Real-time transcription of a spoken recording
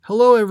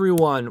Hello,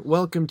 everyone.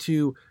 Welcome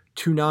to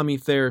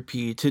Toonami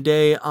Therapy.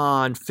 Today,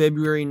 on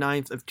February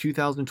 9th of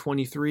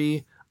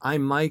 2023,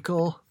 I'm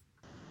Michael,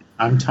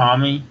 I'm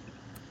Tommy.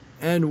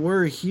 and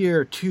we're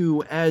here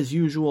to, as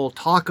usual,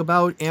 talk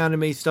about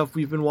anime stuff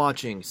we've been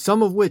watching,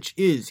 some of which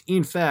is,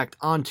 in fact,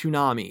 on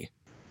Toonami.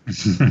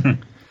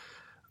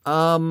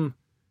 Um,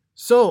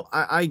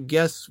 I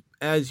guess,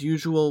 as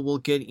usual, we'll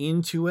get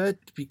into it,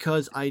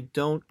 because I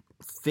don't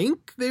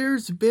think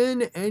there's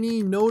been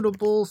any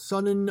notable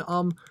sudden,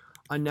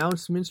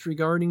 announcements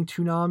regarding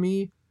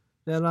Toonami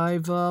that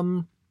I've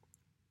no,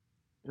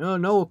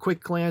 a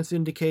quick glance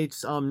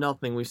indicates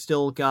nothing. We've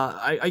still got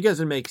I guess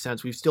it makes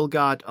sense. We've still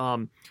got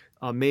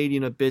Made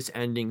in Abyss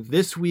ending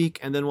this week,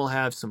 and then we'll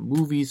have some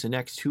movies the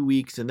next 2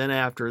 weeks, and then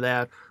after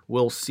that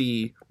we'll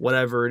see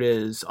whatever it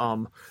is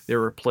their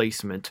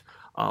replacement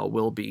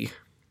will be.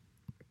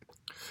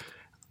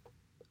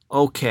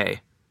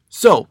 Okay.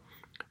 So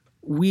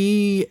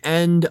we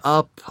end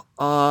up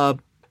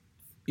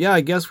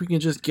I guess we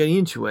can just get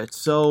into it.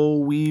 So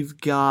we've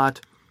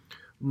got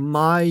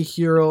My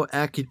Hero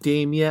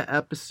Academia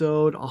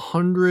episode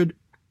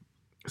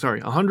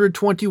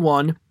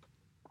 121.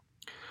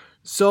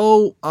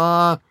 So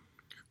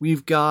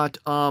we've got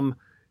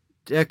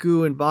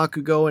Deku and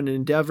Bakugo and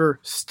Endeavor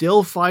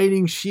still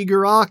fighting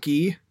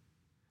Shigaraki.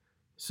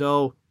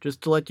 So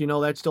just to let you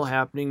know, that's still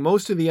happening.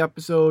 Most of the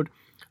episode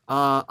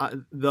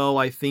though,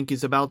 I think,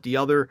 is about the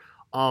other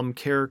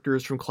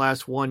characters from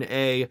Class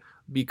 1A,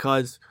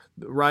 because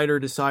the writer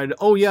decided,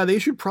 oh yeah, they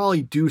should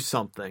probably do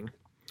something.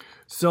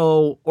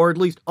 So, or at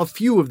least a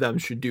few of them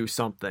should do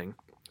something.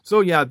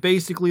 So yeah,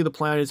 basically the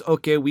plan is,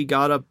 okay, we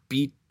gotta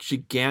beat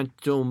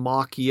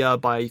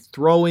Gigantomachia by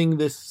throwing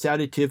this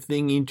sedative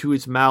thing into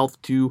his mouth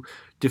to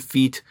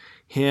defeat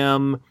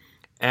him.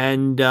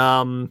 And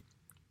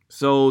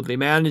so they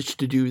managed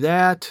to do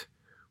that.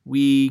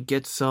 We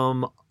get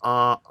some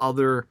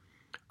other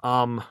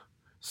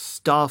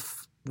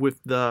stuff with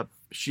the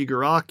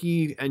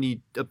Shigaraki, and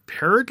he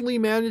apparently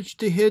managed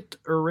to hit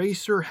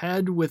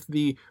Eraserhead with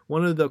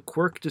one of the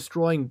quirk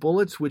destroying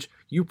bullets, which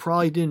you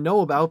probably didn't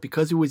know about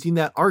because it was in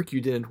that arc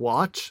you didn't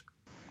watch.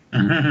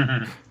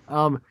 It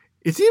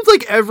seems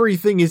like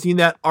everything is in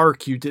that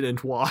arc you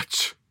didn't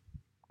watch.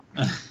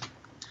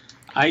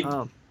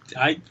 I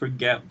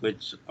forget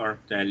which arc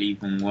that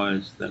even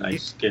was that I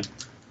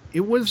skipped.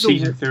 It was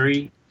season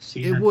 3,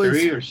 season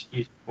 3 or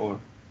season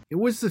 4. It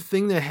was the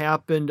thing that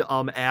happened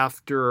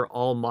after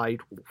All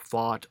Might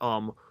fought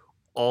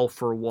All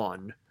for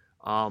One,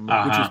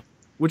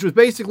 which was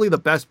basically the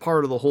best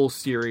part of the whole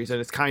series,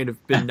 and it's kind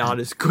of been not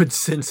as good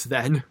since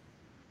then.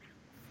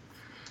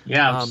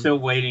 Yeah, I'm still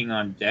waiting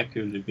on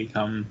Deku to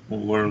become the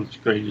world's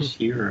greatest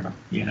hero,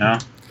 you know?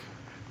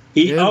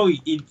 He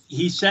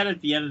said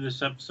at the end of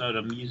this episode,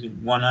 I'm using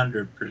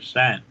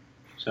 100%,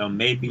 so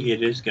maybe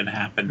it is going to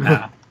happen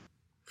now.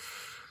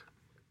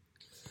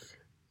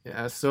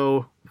 Yeah,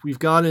 so we've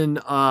gotten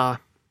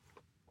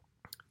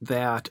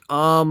that.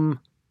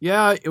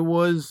 Yeah, it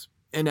was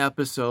an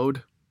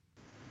episode.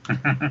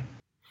 Alright,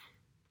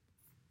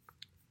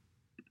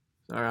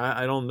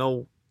 I don't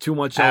know too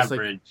much else.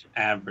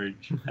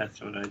 Average.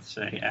 That's what I'd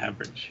say.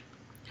 Average.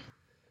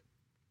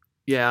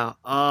 Yeah.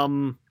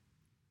 And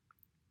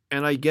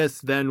I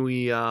guess then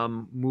we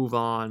move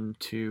on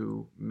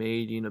to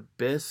Made in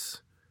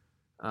Abyss.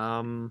 We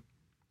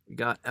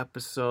got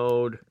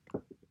episode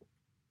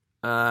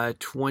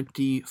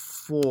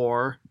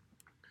 24.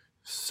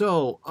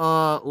 So,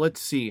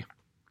 let's see.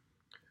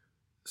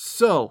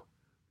 So,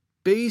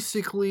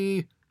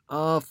 basically,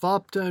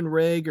 Fopta and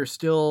Reg are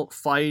still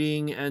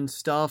fighting and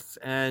stuff,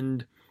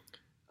 and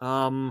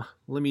let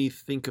me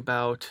think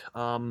about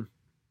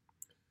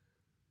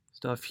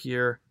stuff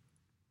here.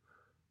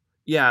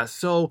 Yeah,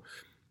 so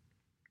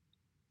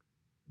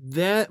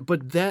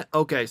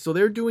okay, so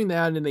they're doing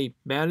that, and they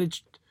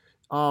managed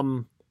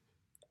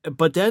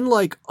but then,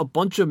 like, a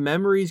bunch of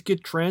memories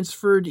get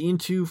transferred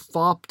into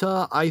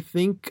Fopta, I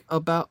think,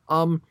 about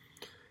and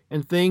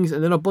things,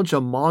 and then a bunch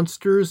of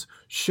monsters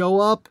show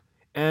up,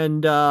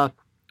 and but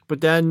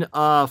then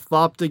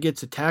Fopta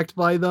gets attacked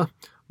by the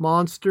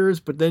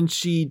monsters, but then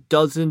she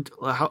doesn't.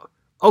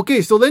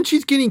 Okay, so then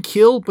she's getting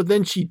killed, but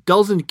then she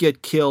doesn't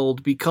get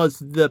killed because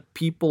the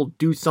people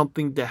do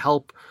something to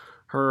help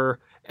her,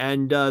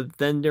 and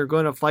then they're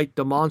going to fight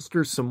the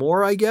monsters some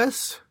more, I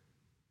guess.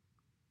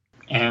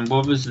 And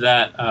what was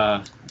that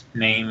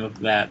name of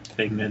that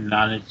thing that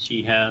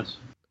Nanachi has?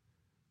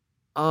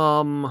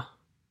 Oh,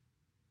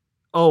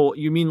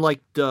 you mean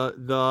like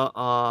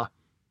the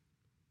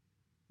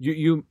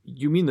you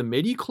mean the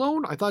MIDI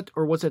clone? I thought,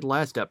 or was it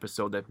last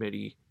episode that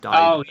MIDI died?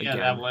 Oh yeah, again?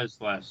 that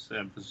was last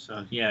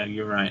episode. Yeah,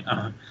 you're right.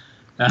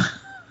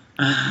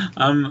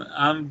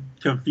 I'm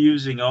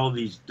confusing all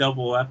these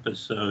double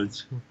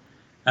episodes.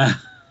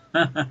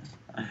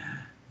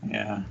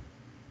 Yeah.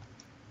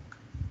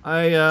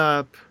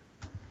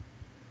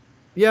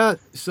 Yeah,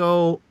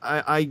 so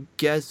I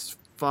guess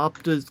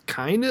Fopta's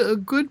kind of a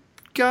good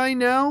guy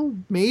now,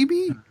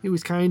 maybe? It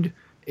was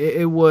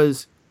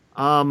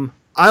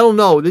I don't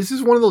know. This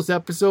is one of those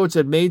episodes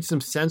that made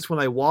some sense when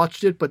I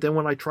watched it, but then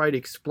when I try to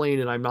explain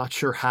it, I'm not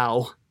sure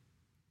how.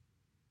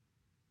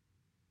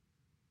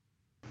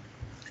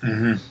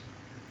 Mm-hmm.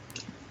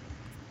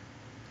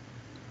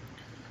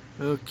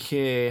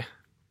 Okay.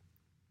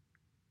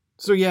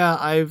 So yeah,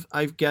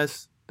 I've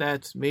guessed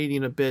that's Made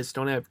in Abyss.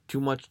 Don't have too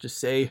much to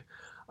say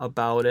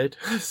about it.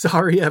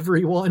 Sorry,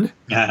 everyone.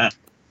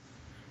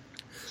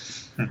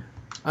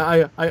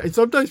 I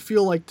sometimes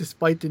feel like,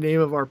 despite the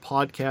name of our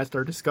podcast,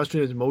 our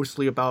discussion is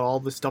mostly about all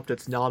the stuff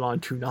that's not on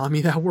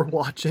Toonami that we're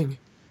watching.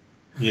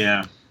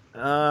 Yeah.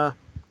 All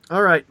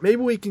right,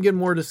 maybe we can get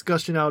more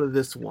discussion out of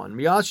this one.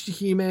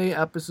 Yashahime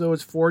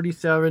episodes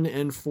 47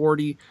 and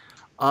 48.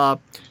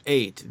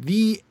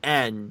 The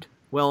end.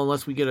 Well,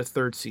 unless we get a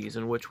third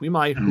season, which we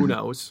might. Who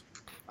knows?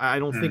 I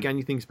don't think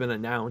anything's been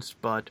announced,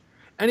 but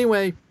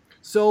anyway.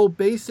 So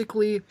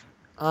basically,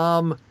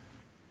 they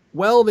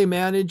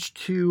managed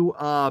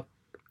to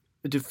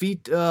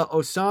defeat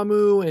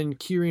Osamu, and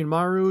Kirin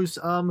Maru's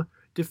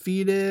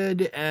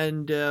defeated,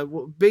 and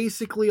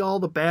basically all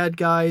the bad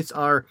guys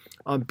are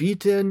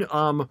beaten.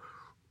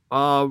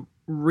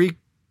 Riku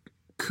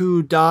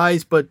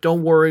dies, but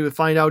don't worry, we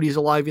find out he's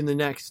alive in the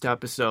next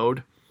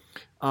episode.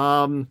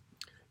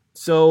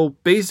 So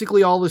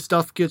basically all the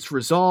stuff gets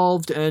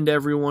resolved, and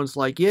everyone's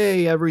like,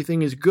 yay,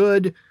 everything is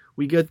good.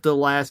 We get the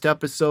last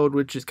episode,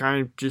 which is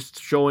kind of just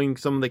showing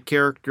some of the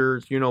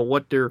characters,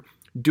 what they're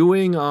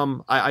doing.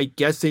 I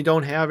guess they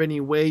don't have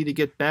any way to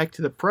get back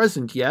to the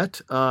present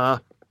yet. So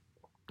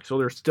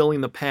they're still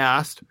in the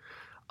past.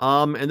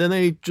 And then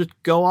they just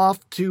go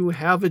off to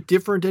have a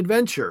different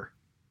adventure.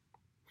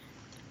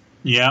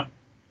 Yep.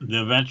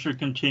 The adventure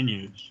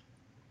continues.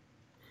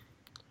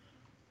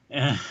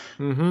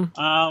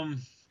 Mm-hmm.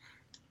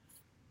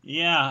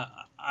 Yeah,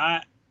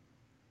 I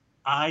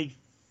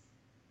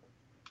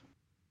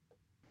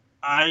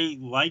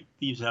like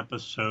these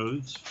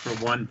episodes, for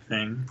one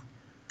thing.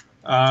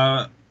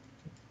 I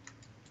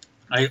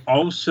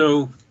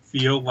also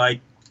feel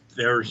like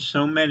there are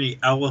so many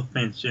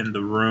elephants in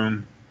the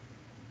room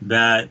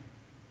that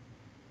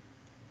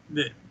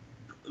the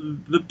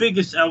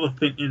biggest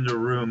elephant in the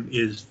room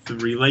is the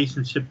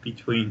relationship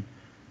between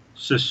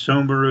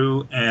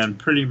Susumaru and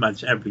pretty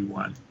much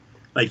everyone.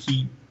 Like,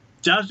 he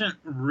doesn't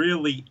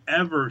really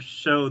ever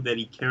show that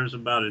he cares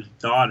about his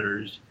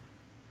daughters,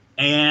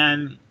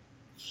 and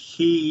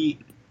his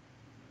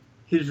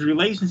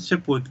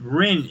relationship with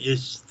Rin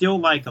is still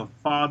like a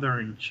father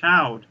and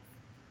child,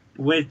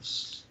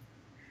 which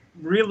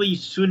really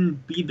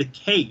shouldn't be the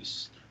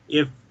case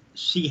if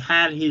she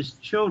had his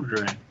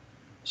children.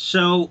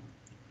 So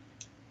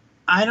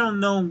I don't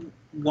know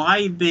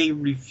why they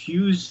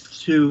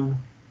refuse to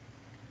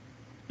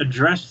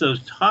address those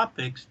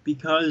topics,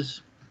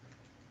 because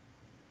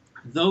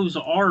those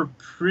are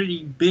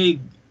pretty big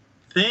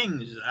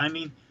things. I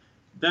mean,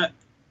 that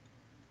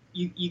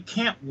you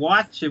can't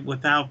watch it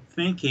without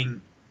thinking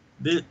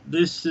that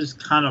this is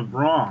kind of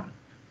wrong.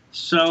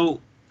 So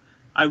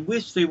I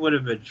wish they would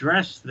have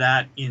addressed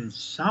that in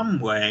some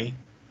way,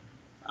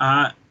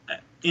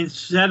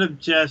 instead of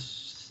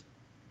just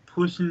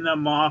pushing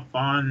them off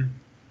on,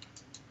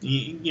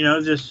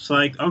 just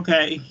like,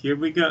 okay, here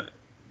we go,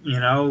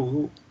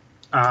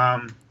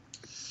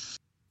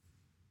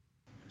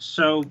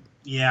 So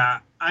yeah,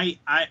 I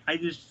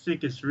just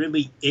think it's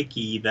really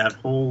icky, that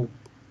whole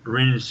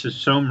Rin and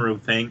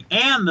Susumaru thing,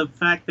 and the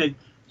fact that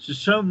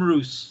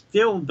Susumaru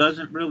still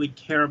doesn't really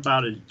care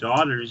about his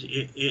daughters.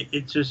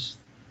 It just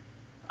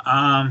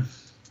I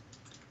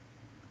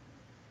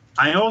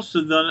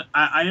also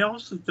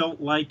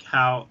don't like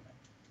how,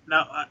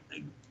 now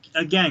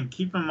again,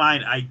 keep in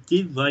mind, I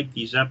did like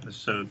these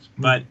episodes,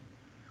 but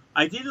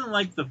I didn't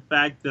like the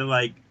fact that,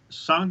 like,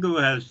 Sango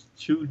has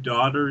two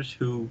daughters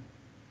who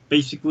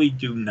basically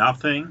do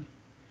nothing.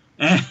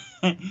 And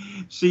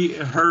see,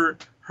 her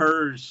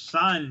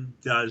son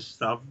does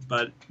stuff,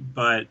 but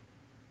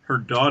her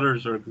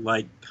daughters are,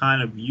 like,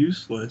 kind of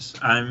useless.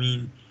 I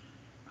mean,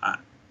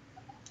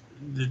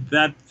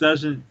 that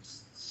doesn't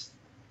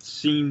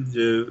seem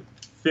to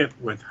fit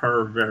with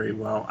her very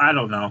well. I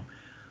don't know.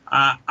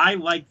 I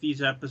like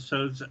these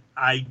episodes.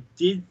 I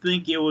did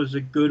think it was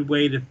a good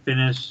way to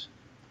finish,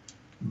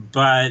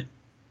 but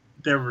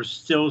there were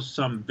still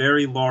some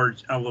very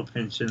large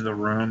elephants in the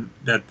room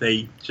that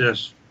they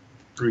just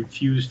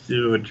refused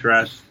to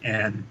address,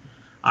 and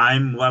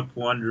I'm left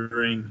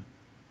wondering,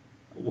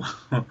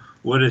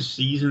 would a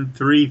season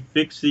 3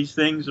 fix these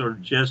things or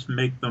just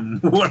make them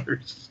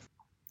worse?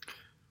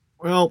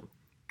 Well,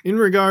 in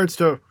regards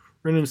to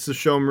Rin and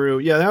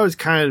Susumaru, yeah, that was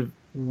kind of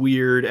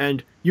weird,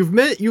 and you've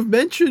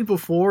mentioned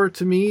before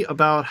to me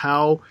about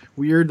how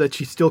weird that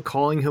she's still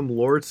calling him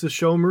Lord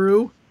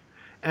Susumaru.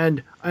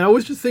 And I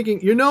was just thinking,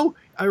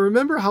 I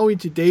remember how in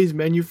today's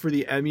menu for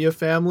the Emiya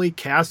family,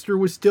 Castor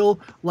was still,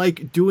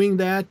 like, doing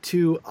that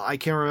to, I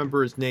can't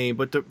remember his name,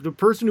 but the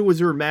person who was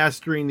her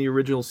master in the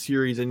original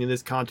series, and in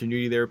this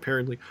continuity they're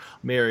apparently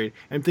married.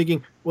 I'm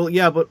thinking, well,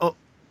 yeah, but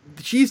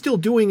she's still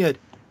doing it,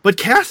 but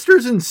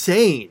Castor's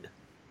insane.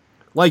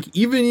 Like,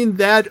 even in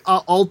that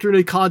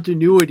alternate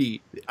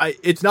continuity,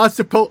 it's not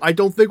supposed. I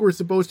don't think we're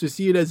supposed to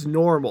see it as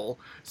normal.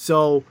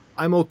 So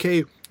I'm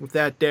okay with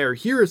that. There,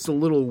 here it's a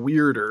little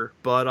weirder,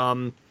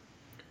 but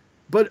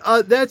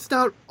that's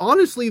not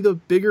honestly the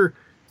bigger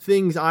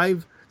things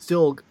I've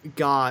still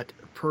got.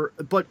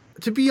 But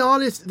to be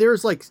honest,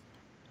 there's like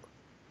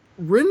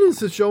Rin and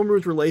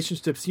Sesshomaru's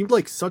relationship seemed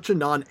like such a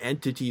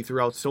non-entity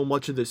throughout so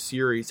much of the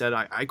series that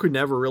I could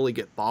never really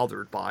get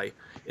bothered by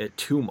it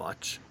too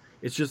much.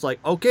 It's just like,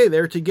 okay,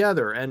 they're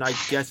together, and I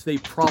guess they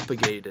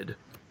propagated.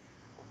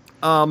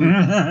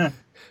 Because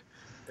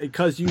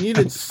you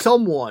needed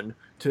someone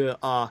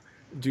to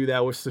do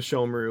that with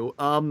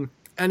Sesshomaru.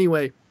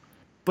 Anyway,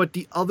 but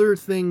the other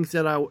things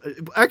that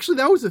actually,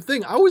 that was the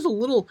thing. I was a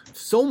little,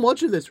 so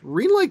much of this,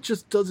 Rin like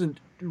just doesn't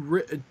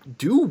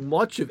do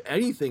much of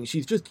anything.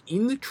 She's just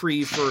in the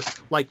tree for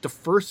like the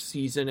first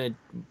season and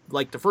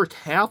like the first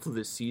half of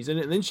the season,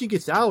 and then she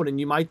gets out and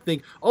you might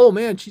think, oh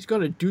man, she's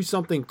gonna do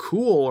something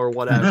cool or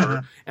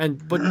whatever.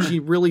 But she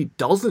really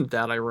doesn't,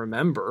 that I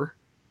remember.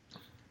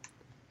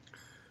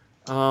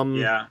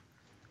 Yeah.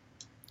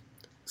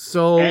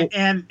 So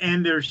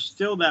and there's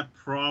still that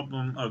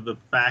problem of the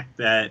fact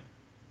that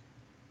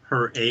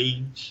her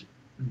age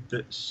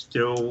that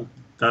still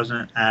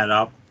doesn't add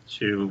up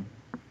to,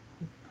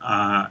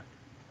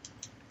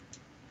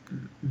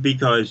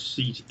 because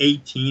she's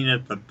 18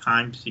 at the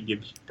time she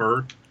gives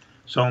birth.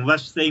 So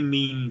unless they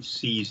mean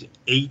she's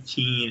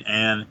 18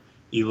 and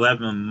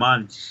 11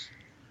 months,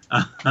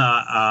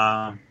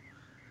 that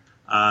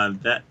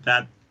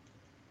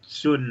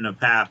shouldn't have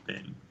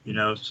happened. You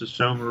know,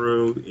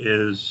 Sesshomaru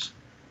is,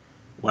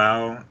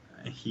 well,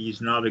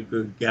 he's not a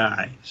good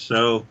guy.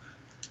 So,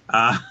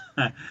 yeah,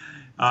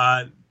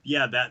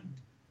 that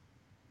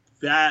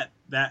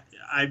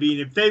I mean,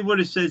 if they would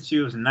have said she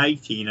was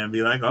 19, I'd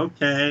be like,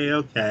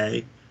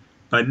 okay.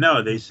 But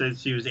no, they said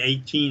she was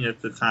 18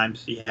 at the time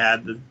she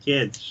had the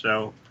kids.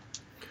 So,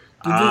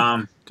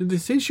 did they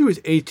say she was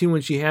 18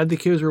 when she had the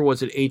kids, or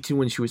was it 18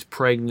 when she was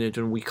pregnant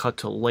and we cut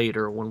to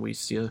later when we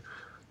see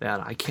that?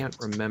 I can't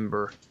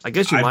remember. I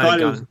guess you might have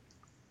gotten...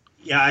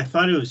 Yeah, I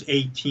thought it was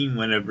 18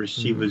 whenever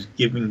she was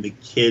giving the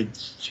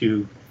kids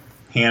to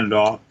hand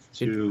off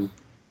to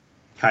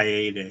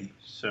Kaede.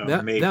 So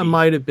maybe that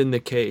might have been the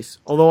case.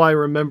 Although I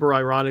remember,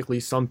 ironically,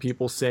 some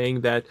people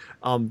saying that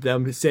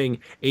them saying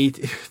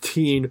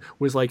 18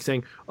 was like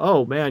saying,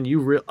 "Oh man,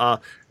 you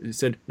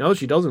said no,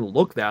 she doesn't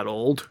look that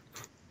old."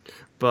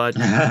 But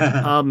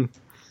I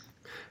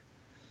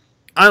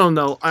don't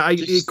know.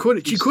 She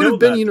could have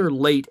been in her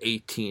late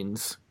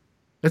 18s.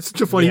 That's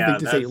such a funny thing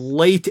to say.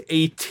 Late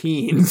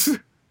 18s.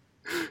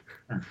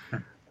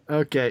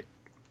 Okay.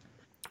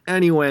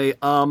 Anyway,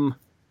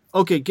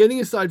 okay, getting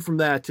aside from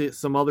that to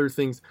some other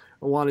things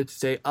I wanted to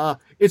say.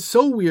 It's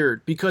so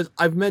weird because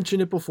I've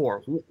mentioned it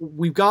before.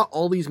 We've got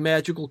all these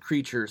magical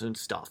creatures and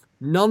stuff.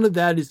 None of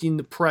that is in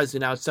the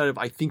present outside of,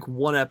 I think,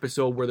 one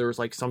episode where there was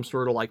like some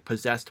sort of like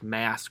possessed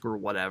mask or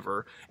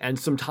whatever. And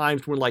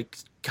sometimes when like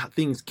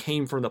things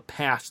came from the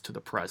past to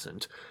the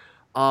present.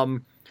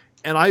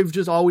 And I've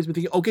just always been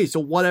thinking, okay,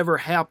 so whatever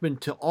happened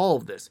to all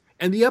of this?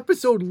 And the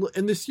episode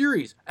in the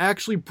series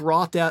actually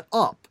brought that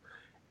up,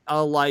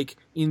 like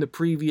in the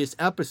previous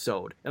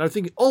episode. And I'm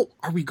thinking, oh,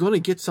 are we going to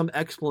get some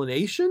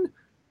explanation?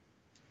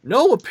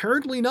 No,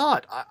 apparently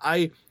not.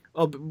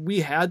 We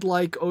had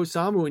like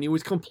Osamu, and he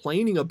was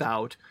complaining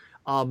about,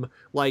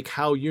 like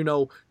how, you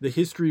know, the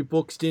history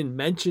books didn't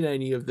mention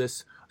any of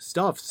this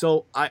stuff.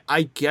 So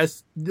I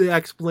guess the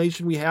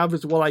explanation we have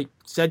is what I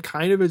said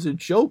kind of as a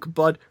joke,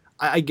 but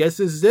I guess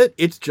this is it.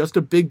 It's just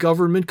a big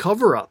government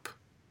cover-up.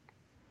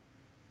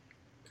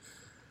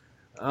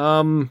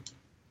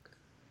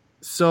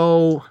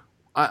 So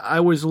I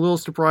was a little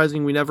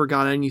surprising we never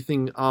got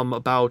anything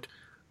about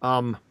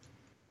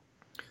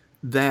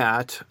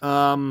that.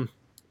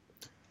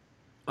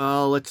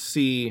 Let's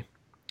see.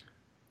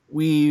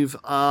 We've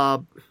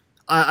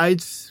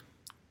I'd say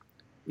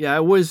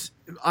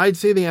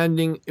the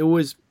ending,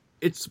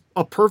 it's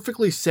a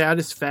perfectly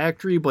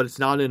satisfactory, but it's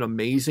not an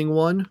amazing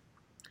one,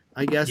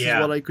 I guess is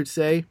what I could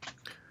say.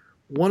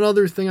 One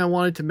other thing I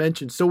wanted to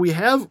mention. So we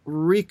have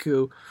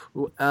Riku,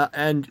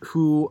 and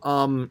who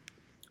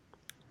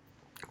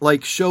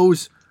like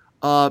shows,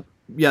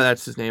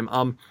 that's his name.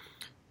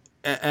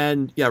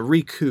 And yeah,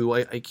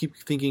 Riku. I keep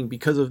thinking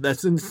because of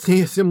that's a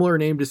similar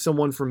name to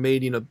someone from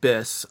Made in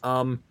Abyss.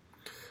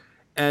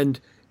 And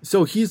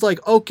so he's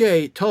like,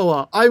 okay,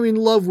 Toa, I'm in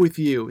love with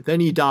you. Then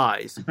he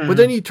dies. But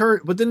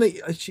then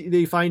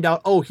they find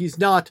out, oh, he's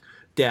not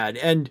dead.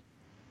 And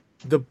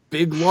the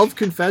big love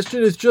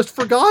confession is just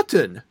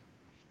forgotten.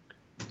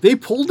 They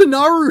pulled a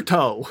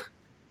Naruto.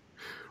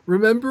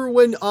 Remember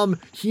when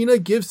Hina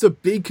gives a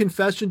big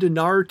confession to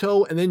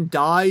Naruto and then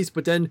dies,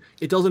 but then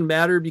it doesn't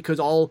matter because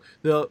all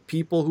the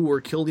people who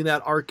were killed in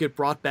that arc get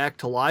brought back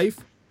to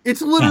life?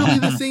 It's literally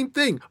the same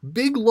thing.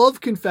 Big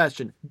love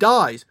confession,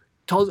 dies,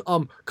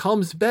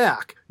 comes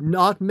back,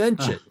 not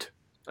mentioned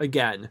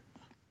again.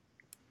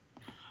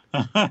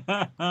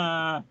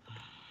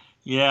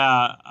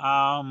 Yeah,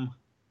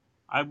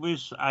 I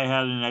wish I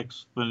had an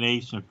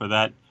explanation for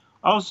that.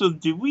 Also,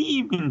 did we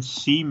even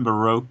see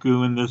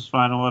Moroku in this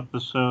final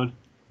episode?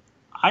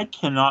 I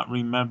cannot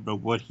remember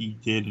what he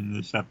did in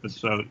this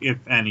episode, if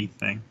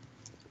anything.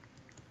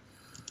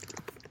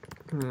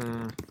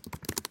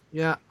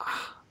 Yeah,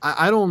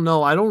 I don't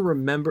know. I don't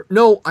remember.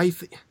 No, I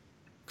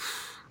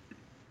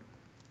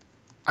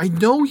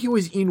know he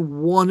was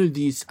in one of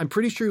these. I'm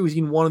pretty sure he was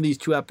in one of these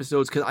two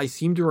episodes because I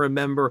seem to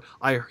remember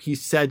he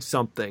said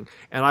something,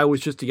 and I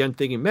was just again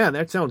thinking, man,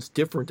 that sounds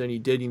different than he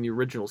did in the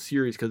original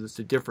series because it's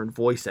a different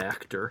voice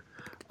actor.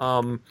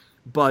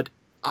 But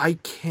I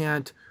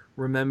can't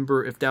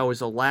remember if that was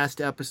the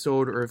last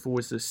episode or if it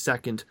was the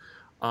second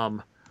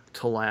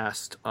to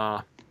last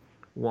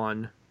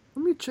one.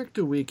 Let me check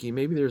the wiki.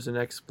 Maybe there's an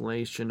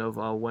explanation of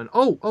when.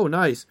 Oh,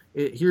 nice.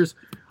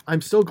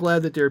 I'm so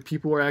glad that there are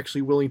people who are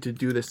actually willing to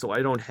do this, so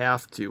I don't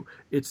have to.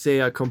 It's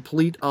a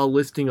complete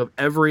listing of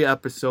every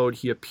episode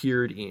he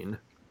appeared in.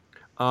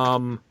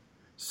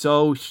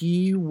 So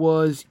he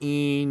was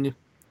in.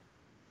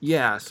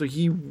 Yeah, so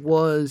he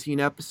was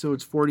in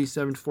episodes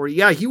 47, 40.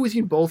 Yeah, he was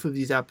in both of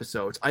these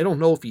episodes. I don't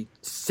know if he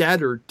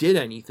said or did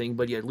anything,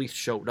 but he at least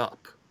showed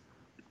up.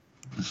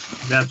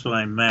 That's what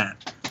I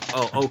meant.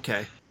 Oh,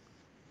 okay.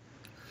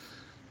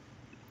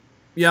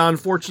 Yeah,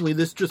 unfortunately,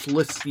 this just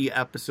lists the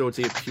episodes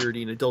they appeared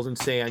in. It doesn't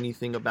say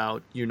anything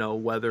about,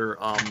 whether,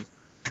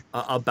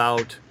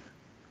 about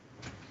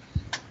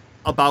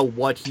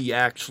what he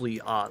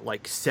actually,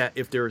 said,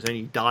 if there was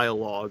any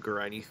dialogue or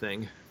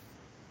anything.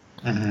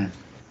 Mm-hmm.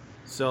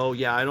 So,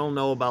 yeah, I don't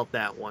know about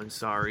that one,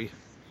 sorry.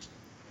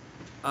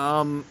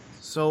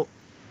 So,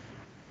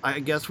 I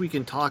guess we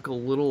can talk a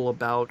little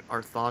about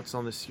our thoughts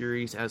on the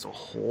series as a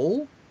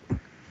whole.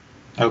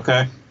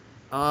 Okay.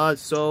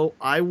 So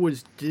I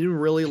didn't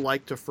really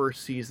like the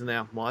first season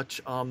that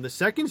much. The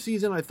second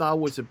season I thought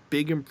was a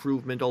big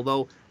improvement,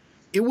 although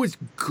it was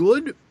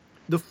good.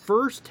 The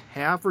first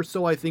half or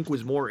so I think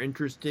was more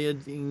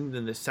interesting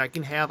than the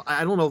second half.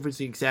 I don't know if it's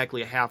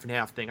exactly a half and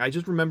half thing. I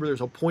just remember there's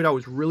a point I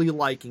was really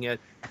liking it,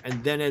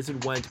 and then as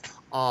it went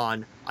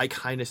on, I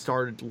kind of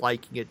started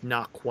liking it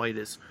not quite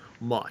as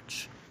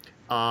much.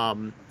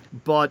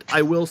 But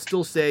I will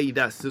still say,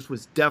 yes, this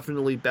was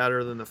definitely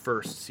better than the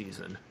first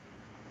season.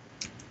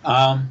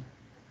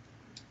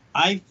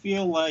 I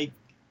feel like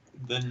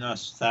the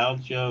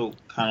nostalgia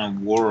kind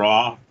of wore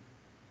off,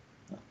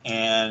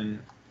 and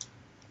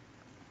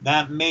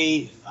that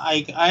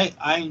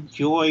I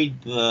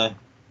enjoyed the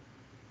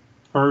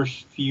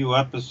first few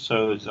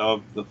episodes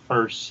of the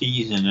first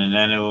season, and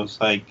then it was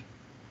like,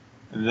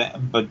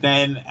 but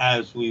then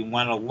as we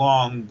went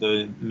along,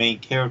 the main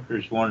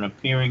characters weren't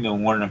appearing,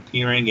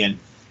 and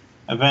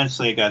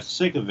eventually I got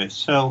sick of it.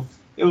 So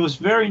it was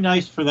very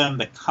nice for them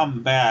to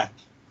come back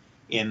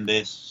in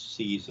this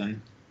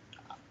season.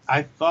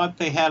 I thought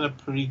they had a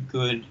pretty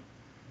good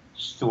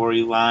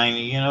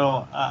storyline.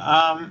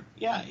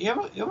 Yeah,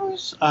 it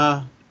was.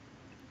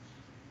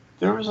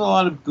 There was a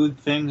lot of good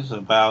things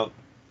about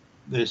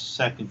this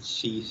second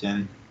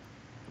season,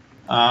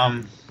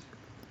 but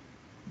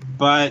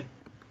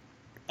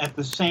at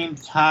the same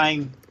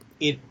time,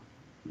 it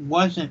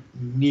wasn't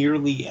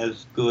nearly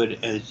as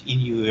good as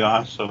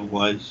Inuyasha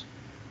was,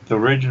 the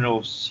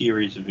original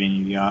series of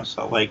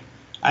Inuyasha. Like,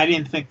 I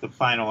didn't think the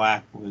final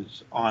act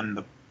was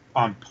on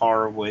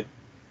par with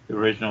the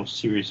original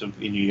series of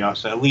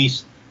Inuyasha, at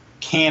least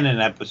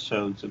canon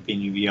episodes of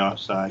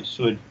Inuyasha, I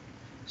should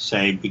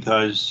say,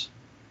 because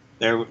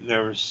there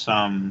was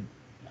some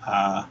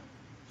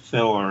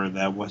filler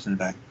that wasn't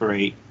that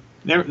great.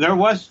 There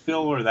was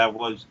filler that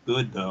was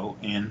good though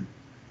in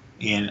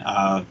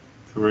the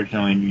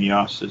original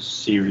Inuyasha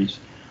series,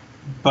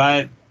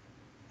 but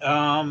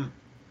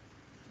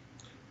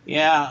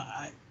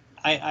yeah,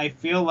 I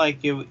feel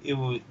like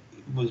it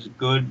was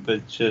good,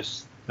 but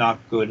just not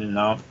good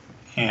enough,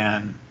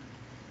 and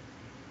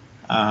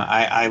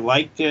I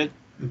liked it,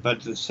 but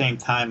at the same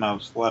time I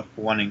was left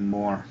wanting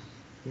more.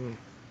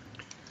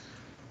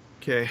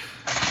 Okay,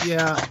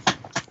 yeah,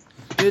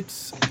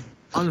 it's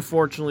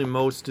unfortunately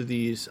most of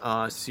these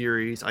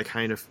series I'm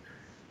trying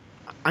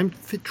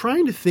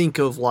to think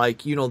of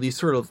these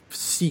sort of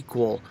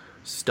sequel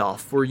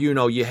stuff where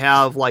you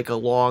have like a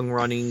long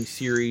running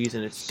series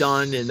and it's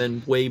done, and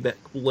then way back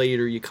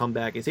later you come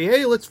back and say,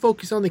 hey, let's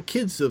focus on the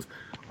kids of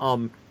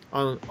them.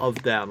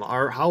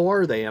 How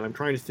are they? And I'm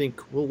trying to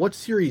think, well, what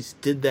series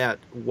did that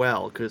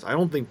well? Because I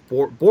don't think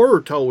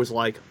Boruto was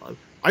like.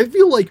 I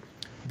feel like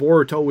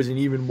Boruto was an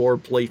even more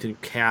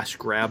blatant cash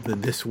grab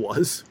than this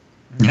was.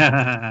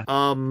 I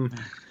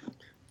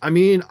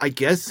mean, I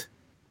guess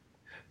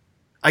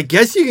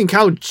you can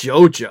count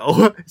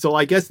JoJo, so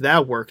I guess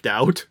that worked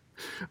out.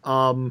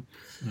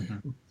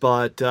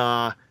 But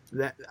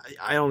that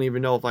I don't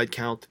even know if I'd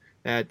count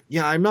that.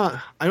 Yeah, I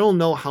don't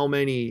know how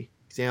many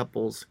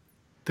examples.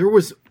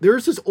 There's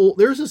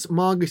this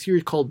manga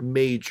series called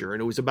Major,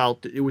 and it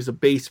was a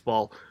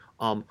baseball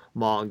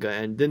manga,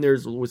 and then there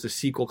was a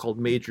sequel called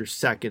Major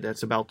Second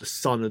that's about the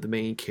son of the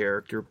main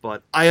character,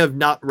 but I have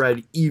not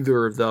read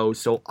either of those,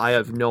 so I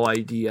have no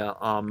idea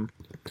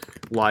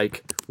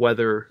like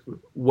whether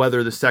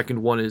the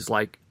second one is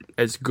like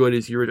as good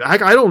as the original. I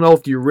don't know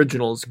if the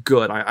original is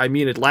good. I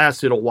mean, it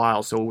lasted a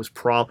while, so it was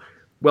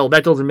well,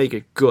 that doesn't make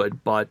it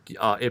good, but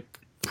it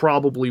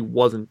probably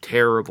wasn't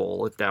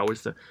terrible if that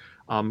was the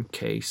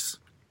case.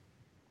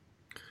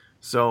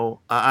 So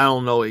I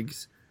don't know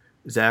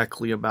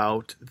exactly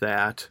about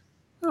that.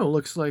 Oh,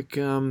 looks like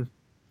oh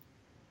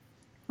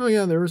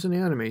yeah, there was an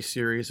anime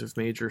series of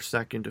Major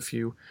Second a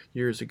few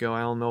years ago. I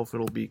don't know if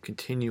it'll be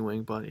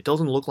continuing, but it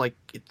doesn't look like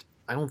it.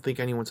 I don't think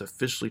anyone's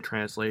officially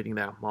translating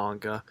that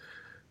manga.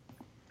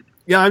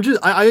 Yeah,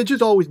 I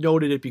just always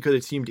noted it because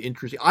it seemed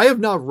interesting. I have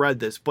not read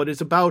this, but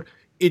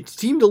it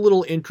seemed a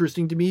little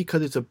interesting to me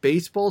because it's a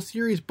baseball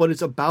series, but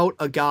it's about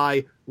a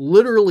guy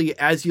literally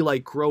as he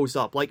like grows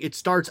up. Like it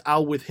starts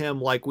out with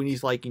him like when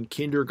he's like in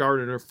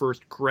kindergarten or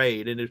first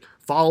grade, and it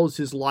follows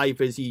his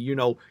life as he,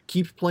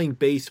 keeps playing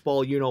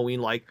baseball, in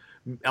like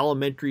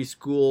elementary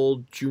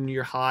school,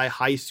 junior high,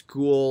 high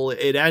school.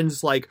 It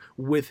ends like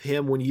with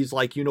him when he's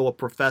like, a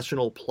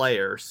professional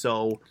player.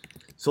 So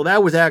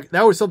that was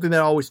something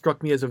that always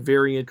struck me as a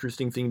very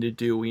interesting thing to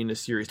do in a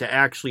series, to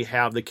actually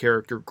have the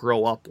character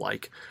grow up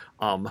like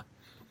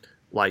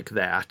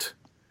that.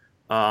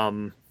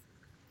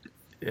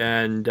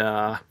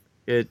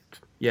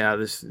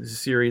 This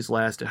series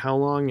lasted how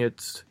long?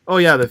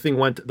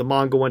 The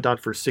manga went on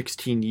for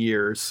 16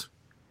 years.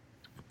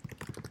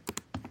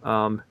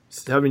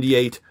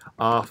 78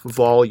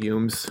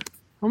 volumes.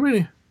 How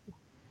many?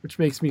 Which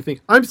makes me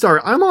think, I'm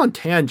sorry, I'm on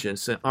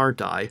tangents,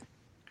 aren't I?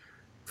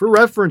 For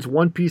reference,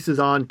 One Piece is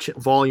on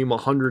volume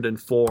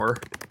 104.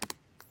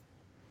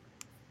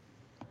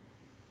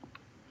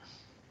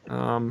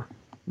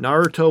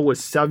 Naruto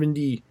was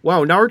 70.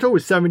 Wow, Naruto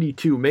was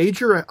 72.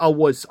 Major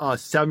was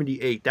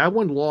 78. That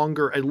one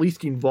longer, at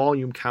least in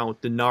volume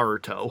count, than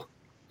Naruto.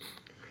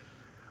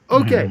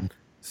 Okay,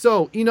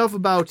 so enough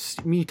about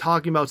me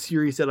talking about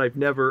series that I've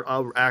never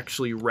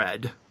actually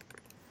read.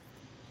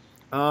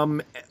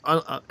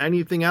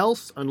 Anything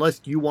else?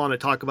 Unless you want to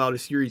talk about a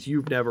series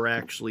you've never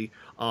actually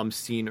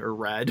seen or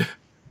read.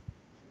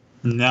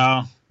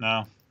 No.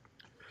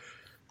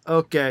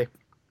 Okay.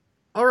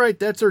 All right,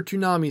 that's our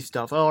Toonami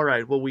stuff. All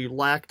right, well, we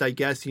lacked, I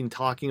guess, in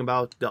talking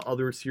about the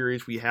other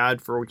series we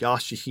had for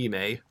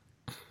Yashahime.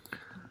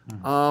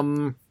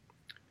 And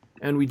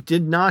we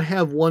did not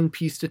have One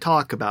Piece to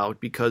talk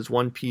about because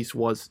One Piece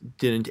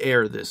didn't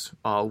air this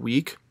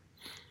week.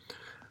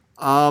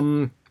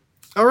 All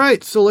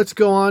right, so let's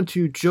go on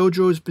to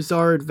JoJo's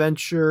Bizarre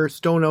Adventure,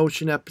 Stone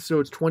Ocean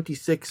episodes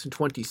 26 and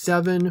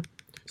 27.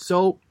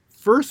 So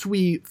first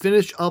we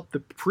finish up the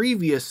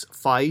previous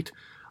fight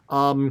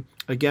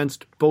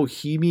against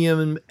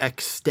Bohemian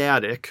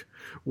Ecstatic,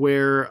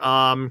 where,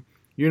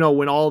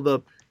 when all the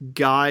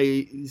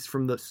guys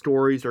from the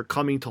stories are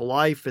coming to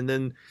life and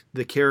then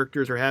the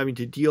characters are having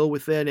to deal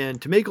with it.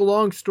 And to make a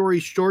long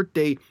story short,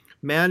 they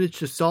manage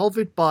to solve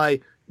it by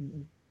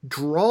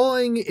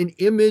drawing an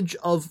image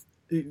of,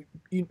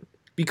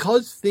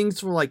 because things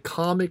from like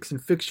comics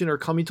and fiction are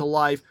coming to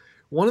life,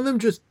 one of them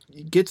just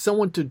gets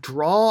someone to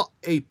draw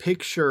a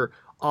picture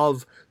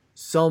of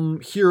some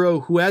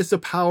hero who has the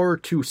power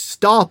to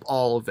stop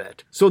all of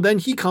it. So then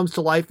he comes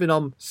to life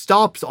and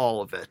stops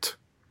all of it.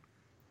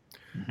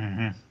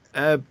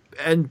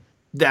 And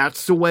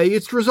that's the way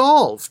it's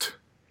resolved.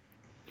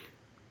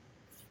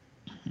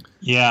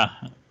 Yeah,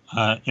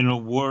 in a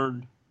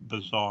word,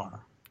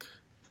 bizarre.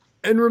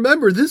 And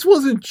remember, this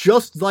wasn't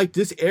just like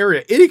this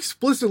area. It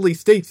explicitly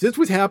states this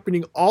was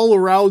happening all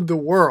around the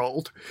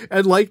world.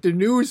 And like the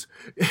news,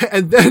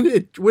 and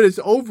then when it's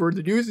over,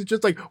 the news is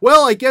just like,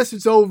 well, I guess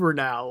it's over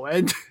now.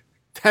 And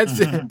that's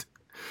it.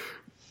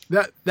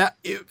 That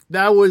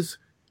was,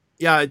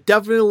 yeah,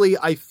 definitely,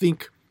 I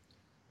think,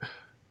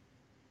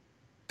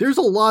 there's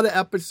a lot of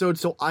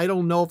episodes, so I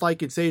don't know if I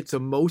could say it's the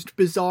most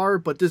bizarre,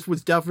 but this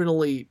was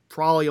definitely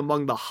probably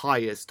among the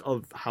highest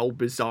of how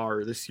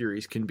bizarre the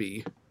series can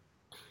be.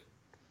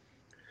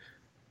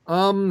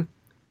 Then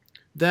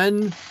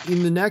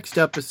in the next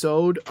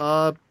episode,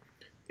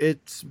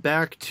 it's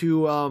back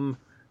to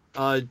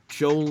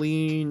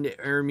Jolene,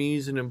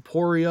 Hermes, and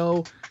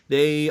Emporio.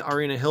 They are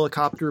in a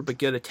helicopter but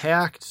get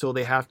attacked, so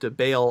they have to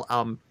bail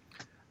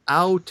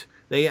out.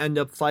 They end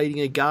up fighting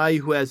a guy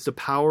who has the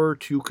power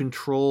to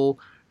control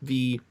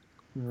the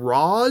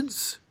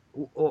rods,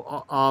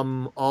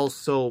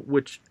 also,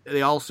 which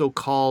they also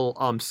call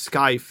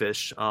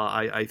skyfish,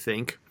 I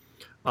think.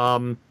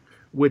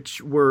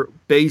 Which were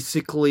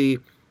basically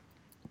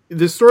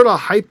this sort of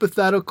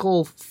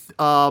hypothetical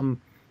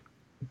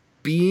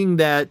being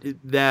that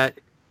they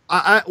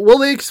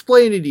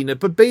explained it in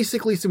it, but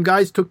basically some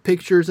guys took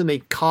pictures and they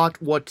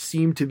caught what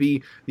seemed to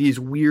be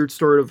these weird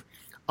sort of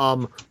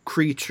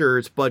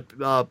creatures, but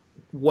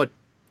what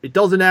it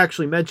doesn't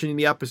actually mention in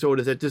the episode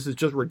is that this is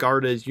just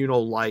regarded as,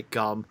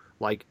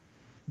 like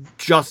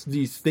just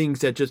these things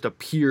that just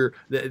appear.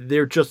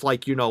 They're just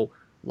like,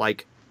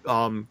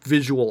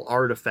 visual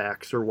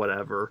artifacts or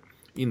whatever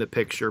in the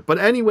picture. But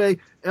anyway,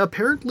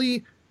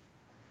 apparently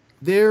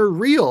they're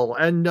real,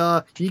 and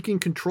he can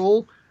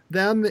control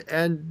them,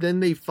 and then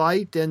they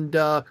fight, and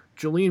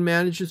Jolene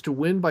manages to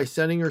win by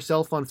setting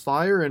herself on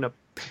fire, and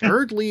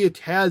apparently it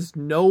has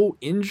no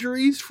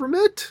injuries from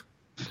it.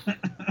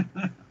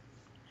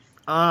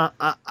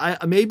 I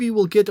maybe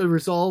we'll get a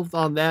resolve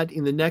on that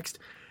in the next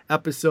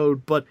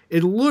episode, but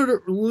it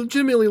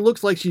legitimately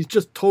looks like she's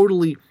just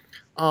totally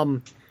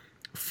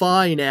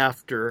fine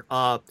after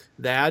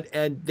that,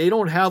 and they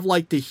don't have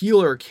like the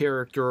healer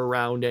character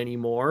around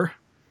anymore.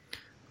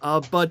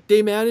 But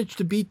they managed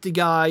to beat the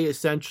guy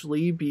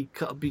essentially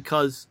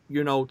because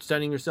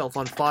setting yourself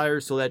on fire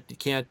so that you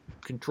can't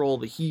control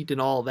the heat and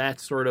all that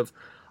sort of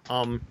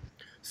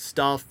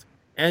stuff.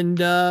 And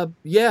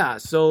yeah,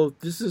 so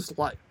this is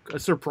like a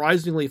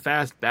surprisingly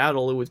fast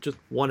battle. It was just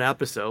one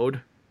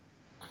episode.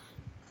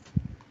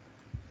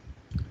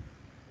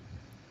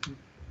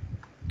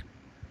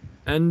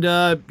 And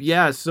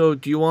yeah, so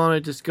do you want to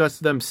discuss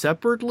them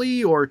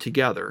separately or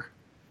together?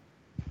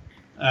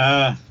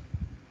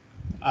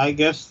 I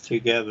guess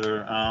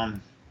together.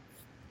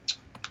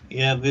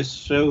 Yeah, this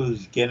show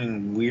is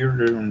getting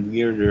weirder and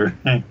weirder.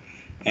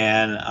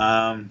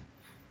 And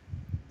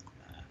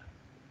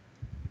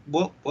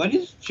what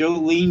is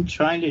Jolene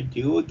trying to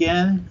do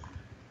again?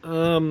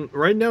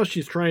 Right now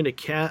she's trying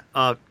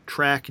to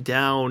track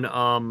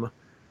down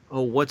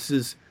what's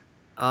his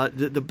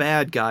the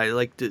bad guy,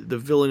 like the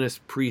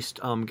villainous priest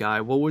guy.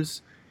 What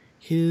was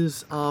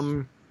his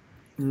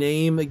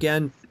name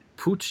again?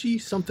 Pucci,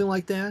 something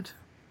like that.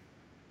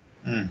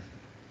 Hmm.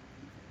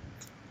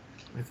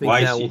 I think Why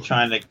is she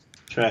trying to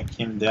track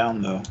him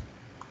down, though?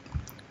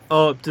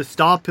 To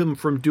stop him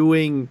from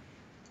doing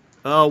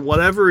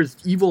whatever his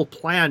evil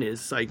plan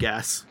is, I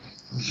guess.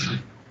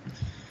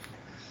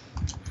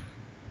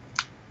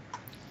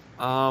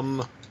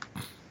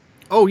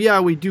 Oh yeah,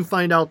 we do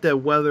find out that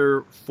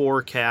Weather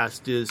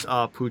Forecast is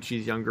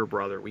Pucci's younger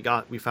brother. We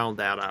found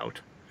that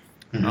out.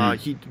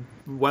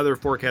 Mm-hmm. Weather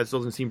Forecast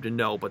doesn't seem to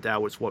know, but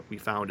that was what we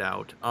found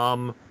out.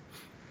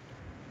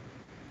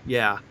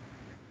 Yeah.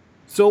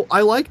 So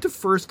I liked the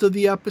first of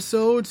the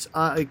episodes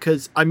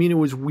because it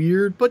was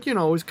weird, but it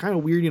was kind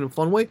of weird in a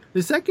fun way.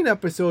 The second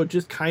episode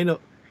just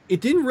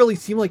it didn't really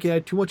seem like it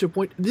had too much of a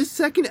point. This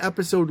second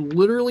episode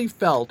literally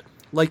felt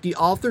like the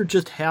author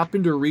just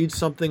happened to read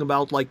something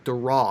about like the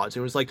Raws.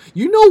 It was like,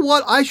 you know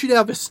what? I should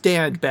have a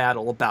stand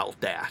battle about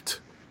that.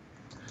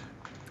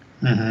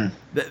 Mm-hmm.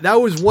 That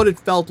was what it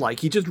felt like.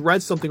 He just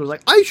read something and was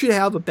like, I should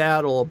have a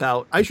battle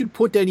about. I should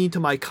put that into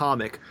my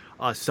comic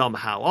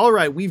somehow. All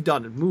right, we've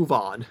done it. Move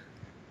on.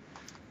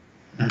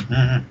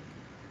 Mm-hmm.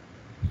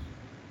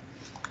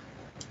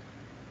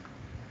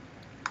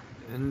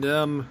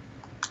 And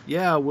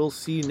yeah, we'll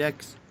see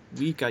next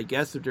week, I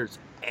guess, if there's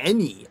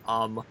any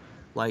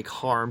like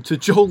harm to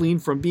Jolene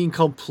from being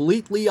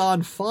completely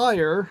on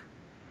fire.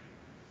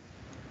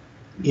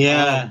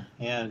 Yeah,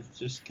 it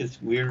just gets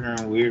weirder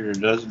and weirder,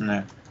 doesn't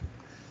it?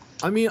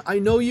 I mean, I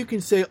know you can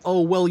say,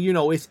 oh, well,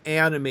 it's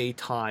anime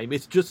time.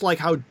 It's just like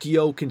how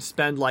Dio can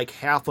spend like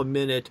half a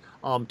minute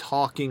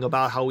talking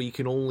about how he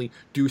can only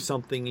do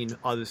something in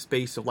the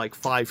space of like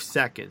 5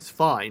 seconds.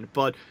 Fine,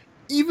 but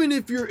even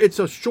if it's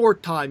a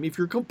short time, if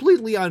you're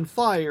completely on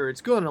fire,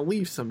 it's going to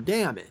leave some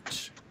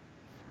damage.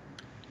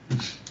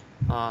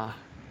 Kind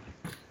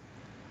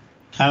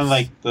of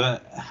like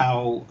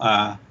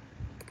how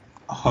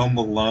Home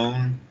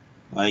Alone,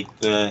 like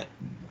the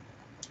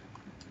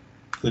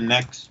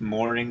next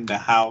morning the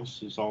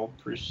house is all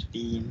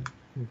pristine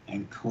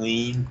and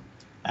clean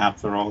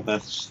after all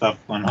that stuff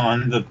went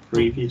on the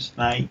previous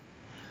night.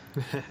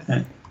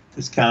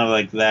 It's kind of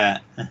like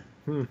that.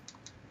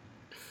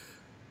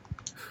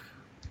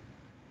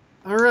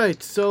 All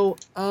right, so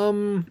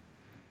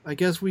I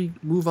guess we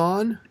move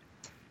on.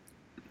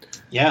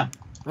 Yeah.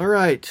 All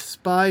right,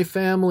 Spy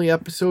Family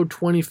episode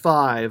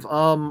 25.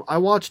 I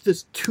watched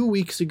this 2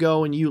 weeks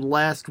ago and you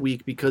last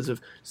week because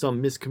of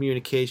some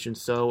miscommunication.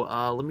 So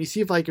let me see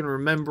if I can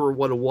remember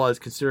what it was,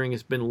 considering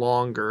it's been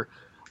longer.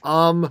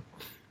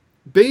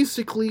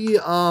 Basically,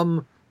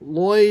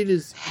 Lloyd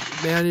is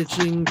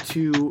managing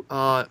to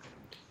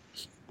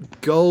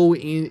go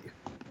in.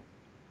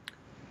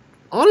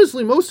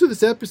 Honestly, most of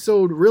this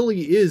episode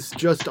really is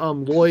just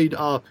Lloyd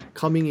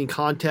coming in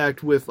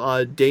contact with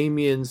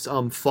Damien's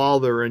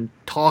father and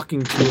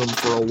talking to him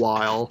for a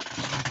while,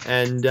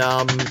 and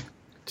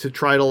to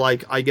try to,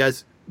 like, I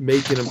guess,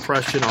 make an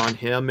impression on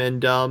him.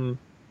 And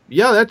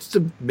yeah, that's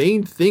the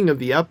main thing of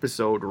the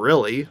episode,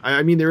 really.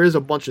 I mean, there is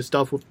a bunch of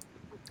stuff with,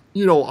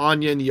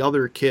 Anya and the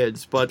other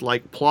kids, but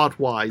like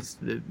plot-wise,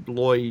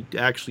 Lloyd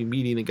actually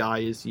meeting the guy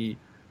is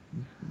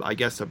I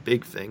guess, a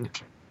big thing.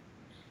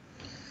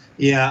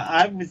 Yeah,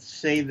 I would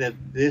say that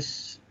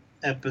this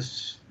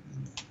episode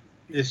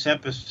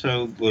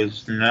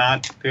was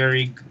not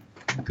very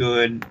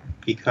good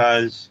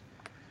because,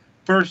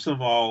 first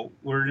of all,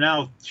 we're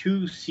now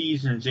 2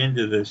 seasons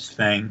into this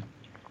thing,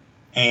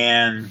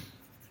 and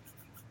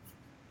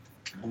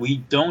we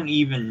don't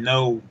even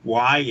know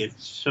why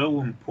it's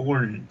so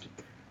important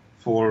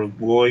for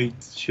Lloyd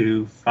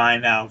to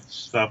find out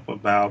stuff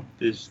about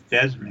this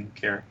Desmond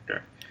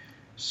character.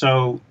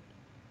 So,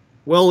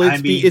 well,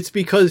 it's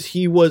because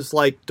he was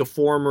like the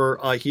former.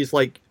 He's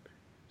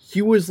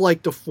he was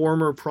like the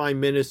former prime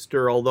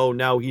minister, although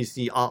now he's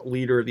the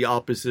leader of the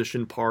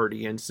opposition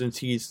party, and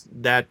since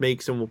that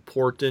makes him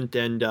important.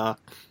 And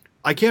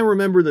I can't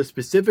remember the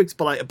specifics,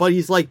 but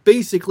he's like,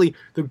 basically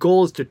the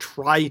goal is to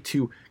try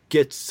to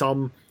get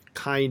some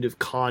kind of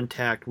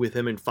contact with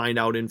him and find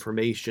out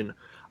information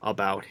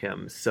about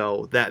him.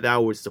 So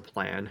that was the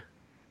plan.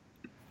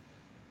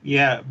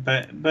 Yeah,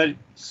 but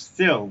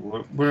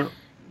still,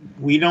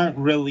 we don't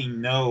really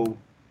know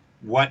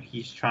what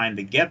he's trying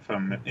to get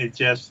from it. It's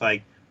just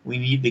like, we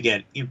need to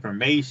get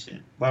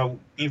information. Well,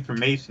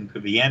 information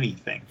could be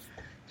anything.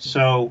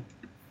 So,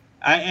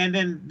 and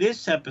then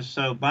this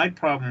episode, my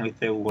problem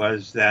with it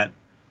was that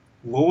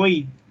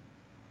Lloyd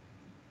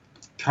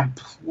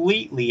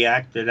completely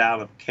acted out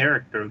of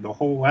character the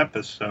whole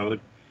episode,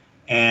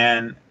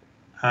 and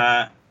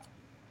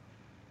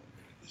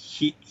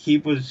he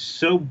was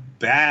so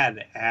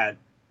bad at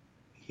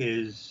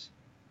his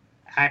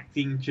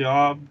acting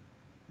job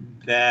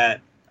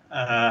that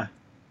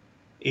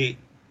it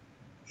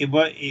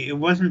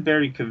wasn't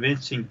very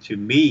convincing to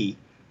me.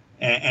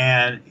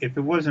 And if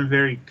it wasn't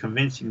very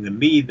convincing to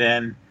me,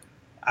 then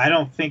I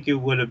don't think it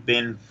would have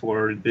been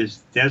for this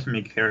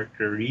Desmond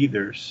character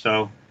either.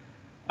 So,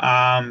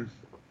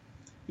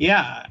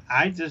 yeah,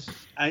 I just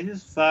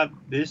thought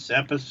this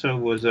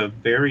episode was a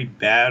very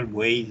bad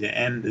way to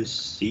end this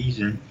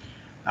season.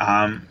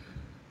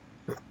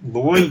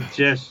 Lloyd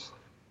just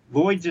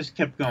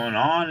kept going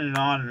on and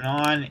on and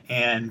on,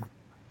 and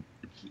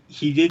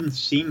he didn't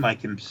seem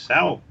like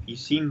himself. He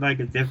seemed like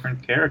a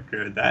different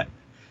character. That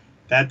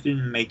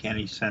didn't make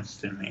any sense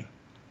to me.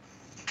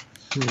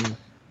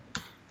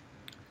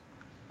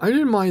 I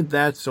didn't mind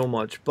that so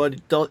much, but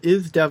it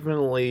is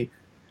definitely,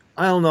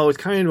 I don't know, it's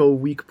kind of a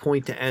weak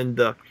point to end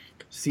the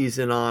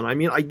season on. I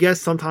mean, I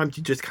guess sometimes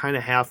you just kind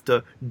of have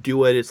to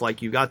do it. It's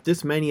like, you got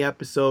this many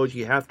episodes,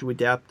 you have to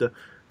adapt the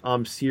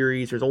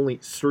series. There's only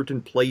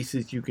certain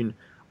places you can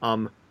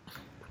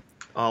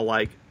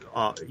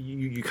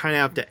you kind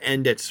of have to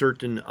end at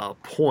certain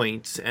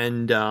points,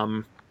 and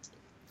I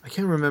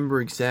can't remember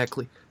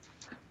exactly.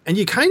 And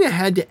you kind of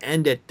had to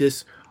end at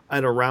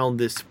around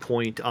this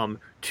point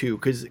too,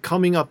 because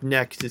coming up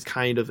next is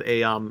kind of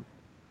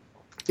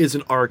is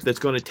an arc that's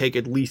going to take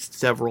at least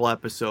several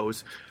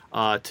episodes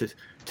to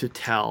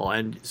tell,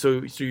 and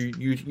so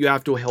you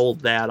have to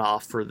hold that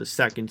off for the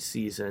second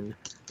season,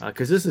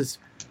 because this is,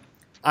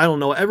 I don't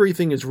know,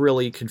 everything is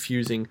really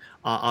confusing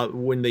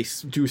when they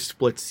do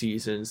split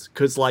seasons,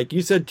 because like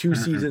you said, 2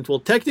 seasons. Well,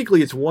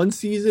 technically it's 1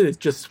 season. It's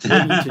just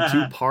split into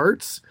 2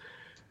 parts.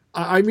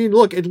 I mean,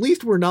 look, at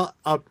least we're not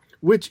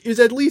which is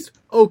at least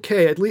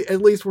okay. At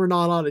least we're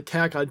not on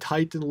Attack on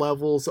Titan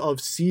levels of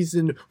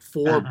season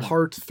 4,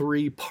 part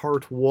 3,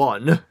 part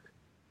 1.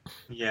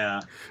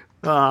 Yeah.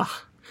 The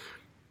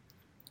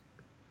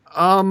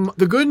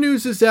good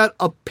news is that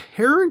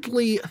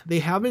apparently they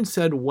haven't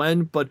said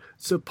when, but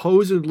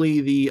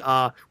supposedly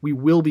we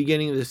will be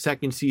getting the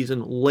second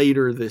season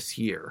later this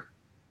year.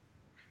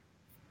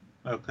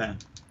 Okay.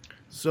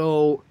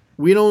 So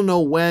we don't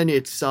know when.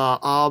 It's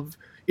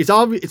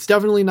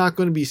definitely not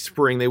going to be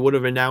spring. They would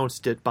have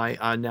announced it by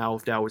now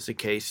if that was the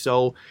case.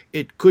 So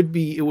it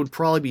would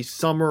probably be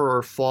summer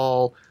or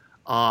fall.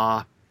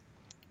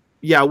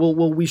 Yeah,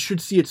 we should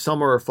see it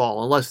summer or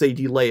fall, unless they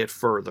delay it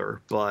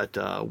further, but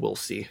we'll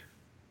see.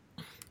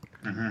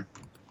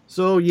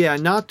 So yeah,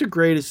 not the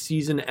greatest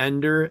season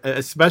ender,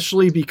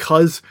 especially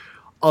because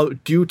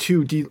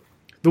the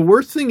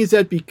worst thing is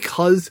that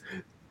because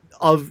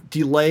of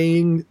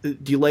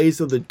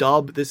delays of the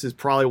dub, this is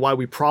probably why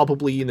we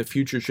probably in the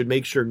future should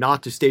make sure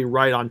not to stay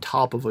right on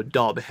top of a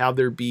dub. Have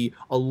there be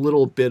a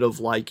little bit of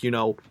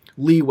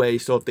leeway,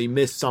 so if they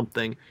miss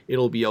something,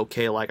 it'll be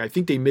okay. Like, I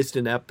think they missed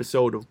an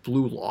episode of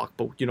Blue Lock,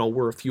 but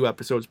we're a few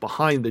episodes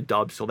behind the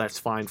dub, so that's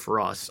fine for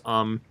us.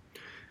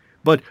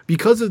 But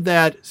because of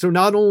that, so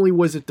not only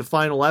was it the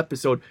final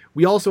episode,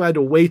 we also had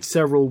to wait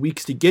several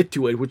weeks to get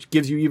to it, which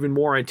gives you even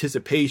more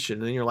anticipation.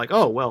 And then you're like,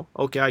 oh, well,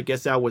 okay, I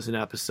guess that was an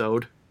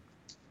episode.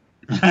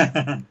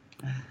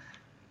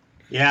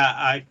 Yeah,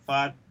 I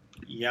thought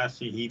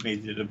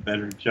Yashahime did a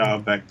better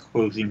job at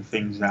closing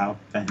things out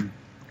than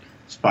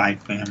Spy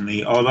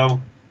Family. Although,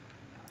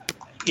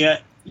 yeah,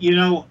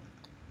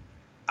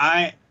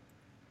 I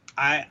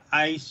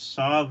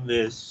saw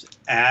this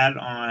ad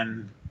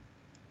on,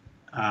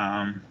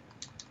 I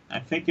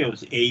think it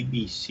was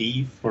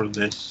ABC, for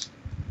this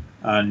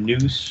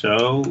new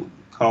show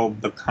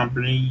called The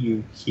Company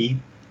You Keep.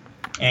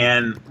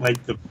 And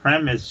the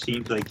premise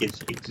seems like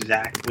it's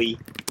exactly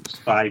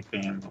Spy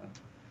Family,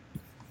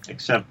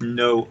 except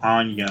no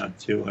Anya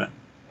to it.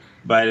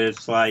 But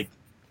it's like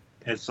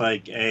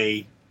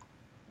a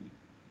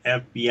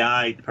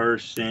FBI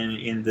person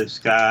in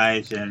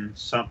disguise and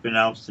something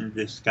else in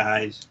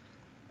disguise,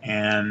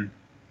 and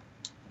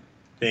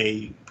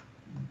they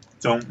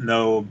don't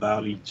know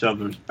about each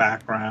other's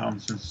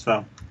backgrounds and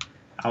stuff.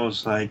 I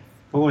was like,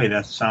 boy,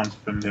 that sounds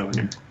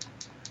familiar.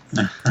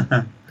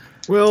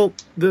 Well,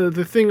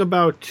 the thing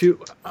about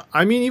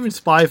even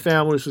Spy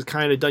Families was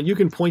kind of done. You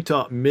can point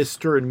to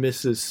Mr. and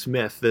Mrs.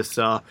 Smith, this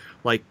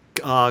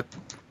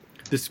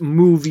this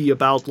movie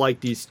about like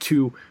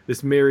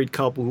this married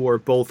couple who are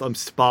both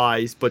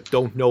spies but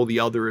don't know the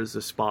other is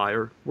a spy.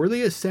 Or were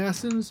they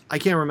assassins? I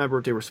can't remember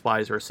if they were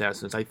spies or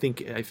assassins. I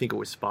think it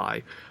was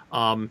spy.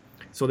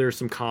 So there's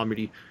some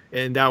comedy,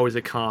 and that was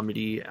a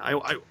comedy.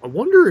 I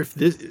wonder if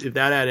that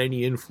had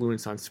any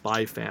influence on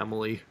Spy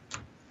Family.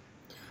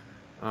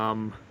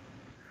 Who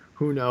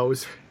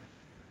knows?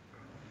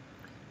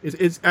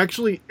 It's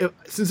actually,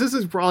 since this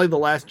is probably the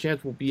last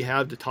chance we'll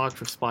have to talk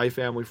for Spy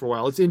Family for a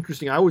while, it's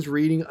interesting. I was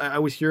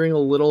hearing a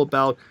little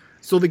about,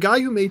 so the guy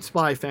who made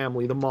Spy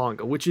Family, the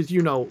manga, which is,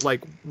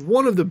 like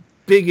one of the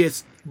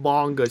biggest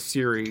manga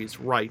series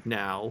right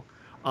now,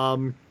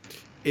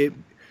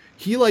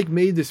 he like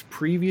made this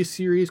previous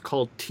series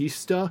called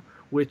Tista,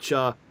 which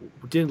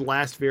didn't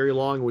last very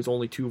long. It was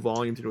only 2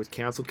 volumes and it was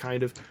canceled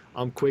kind of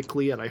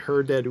quickly, and I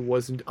heard that it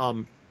wasn't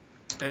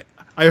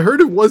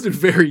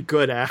very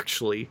good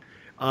actually.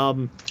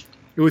 It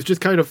was just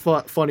kind of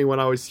funny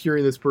when I was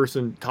hearing this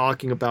person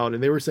talking about it,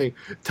 and they were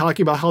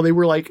talking about how they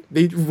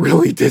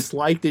really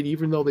disliked it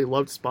even though they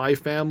loved Spy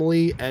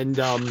Family, and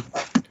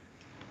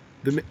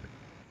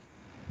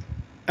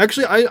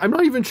actually I'm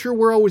not even sure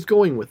where I was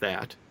going with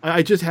that.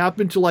 I just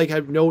happened to like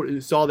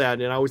saw that,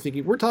 and I was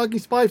thinking, we're talking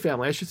Spy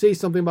Family, I should say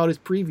something about his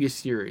previous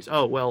series.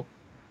 Oh well,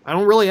 I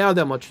don't really have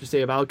that much to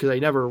say about it because I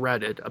never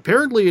read it.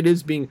 Apparently it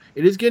is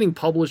getting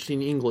published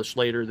in English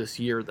later this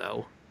year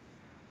though.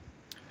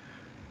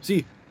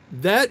 See,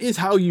 that is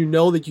how you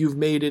know that you've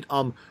made it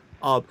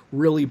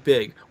really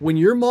big. When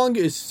your manga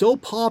is so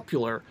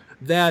popular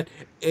that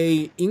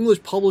a English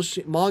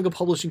manga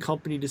publishing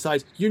company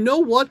decides, you know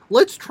what?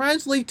 Let's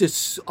translate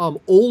this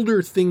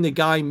older thing the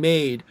guy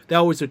made that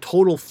was a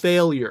total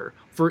failure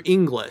for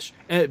English,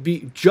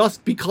 and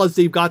just because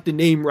they've got the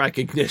name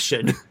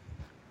recognition.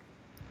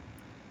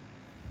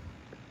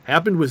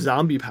 Happened with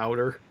Zombie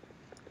Powder.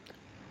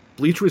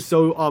 Bleach was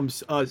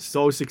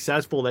so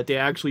successful that they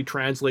actually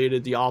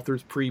translated the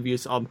author's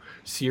previous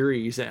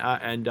series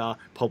and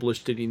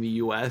published it in the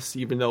U.S.,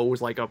 even though it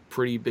was like a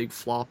pretty big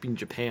flop in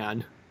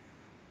Japan.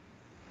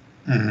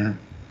 Mm-hmm.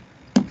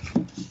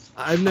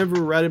 I've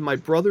never read it. My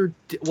brother,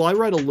 I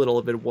read a little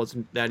of it.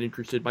 Wasn't that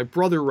interested. My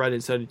brother read it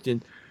and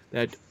said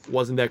that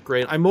wasn't that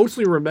great. I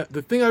mostly remember,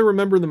 the thing I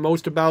remember the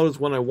most about is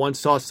when I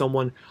once saw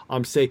someone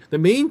say the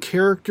main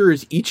character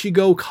is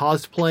Ichigo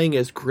cosplaying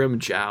as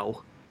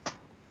Grimmjow.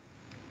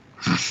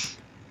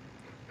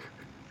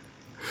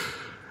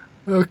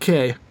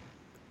 Okay.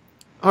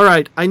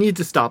 Alright, I need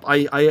to stop.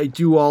 I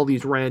do all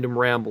these random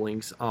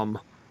ramblings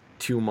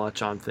too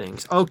much on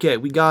things. Okay,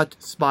 we got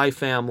Spy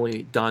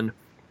Family done.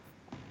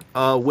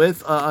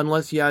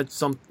 Unless you had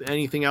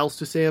anything else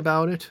to say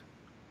about it?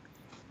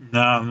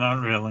 No,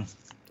 not really.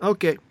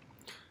 Okay.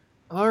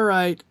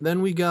 Alright,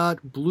 then we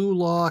got Blue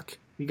Lock.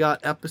 We got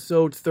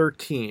episode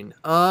 13.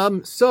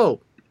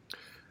 So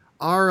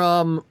our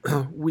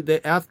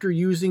after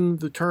using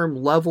the term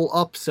level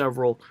up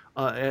several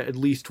at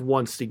least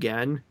once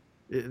again,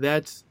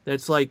 that's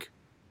like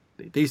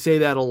they say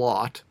that a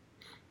lot.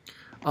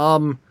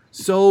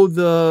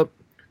 So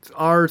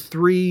our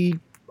 3,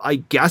 I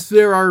guess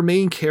they're our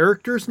main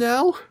characters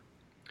now.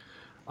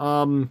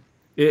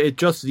 It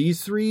just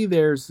these 3.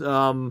 There's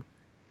the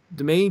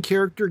main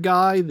character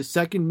guy, the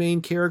second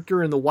main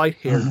character, and the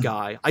white-haired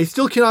guy. I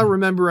still cannot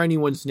remember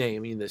anyone's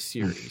name in this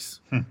series.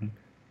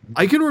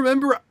 I can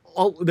remember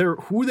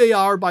who they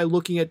are by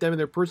looking at them and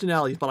their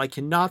personalities, but I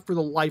cannot for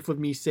the life of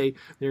me say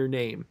their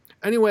name.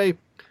 Anyway,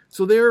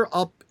 so they're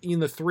up in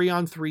the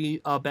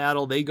 3-on-3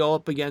 battle. They go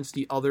up against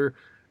the other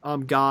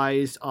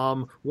guys,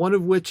 one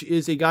of which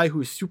is a guy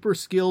who's super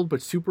skilled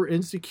but super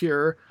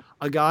insecure,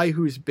 a guy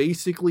who's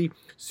basically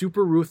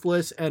super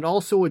ruthless, and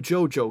also a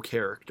JoJo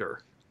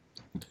character.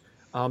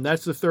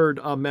 That's the third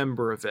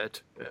member of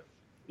it.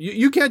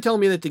 You can't tell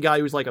me that the guy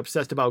who's like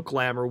obsessed about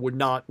glamour would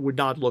not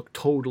look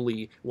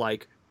totally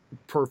like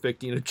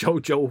perfect in a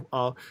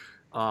JoJo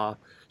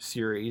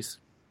series.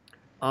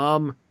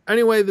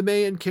 Anyway, the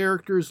main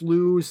characters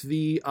lose.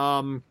 The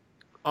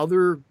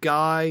other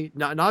guy,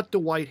 not the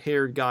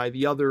white-haired guy,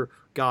 the other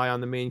guy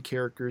on the main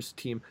characters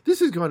team.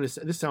 This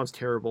sounds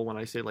terrible when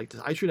I say it like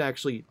this. I should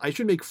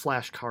make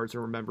flashcards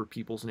and remember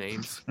people's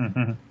names.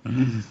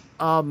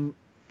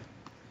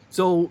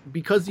 So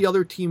because the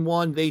other team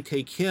won, they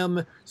take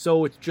him.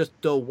 So it's just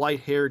the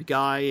white-haired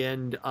guy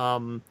and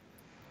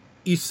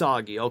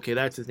Isagi. Okay,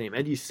 that's his name.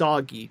 And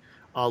Isagi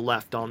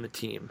left on the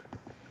team.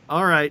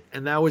 All right,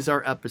 and that was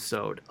our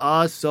episode.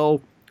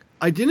 So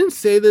I didn't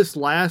say this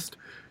last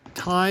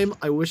time.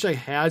 I wish I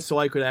had, so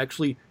I could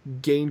actually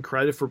gain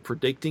credit for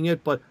predicting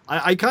it. But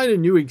I kind of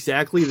knew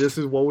exactly this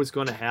is what was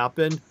going to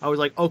happen. I was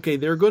like, okay,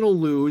 they're going to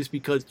lose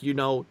because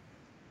you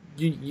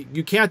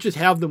can't just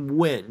have them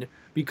win,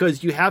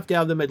 because you have to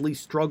have them at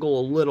least struggle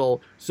a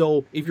little.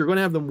 So if you're going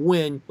to have them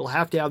win, you'll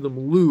have to have them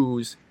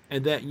lose.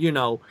 And that,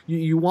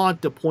 you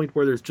want the point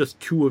where there's just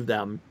 2 of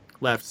them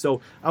left.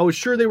 So I was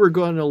sure they were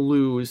going to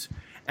lose.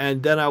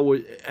 And then I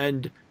was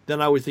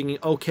thinking,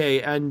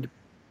 okay, and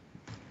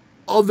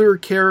other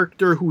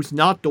character who's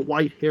not the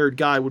white-haired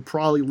guy would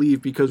probably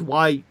leave, because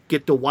why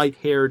get the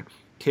white-haired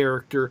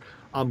character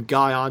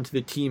guy onto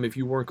the team if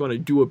you weren't going to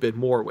do a bit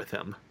more with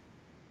him.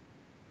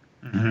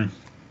 Mm-hmm.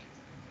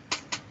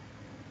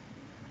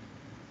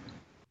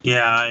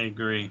 Yeah, I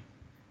agree.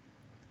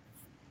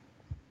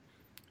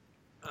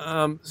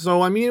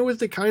 So, I mean, it was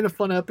the kind of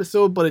fun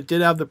episode, but it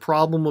did have the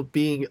problem of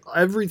being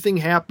everything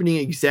happening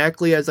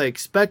exactly as I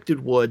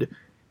expected would.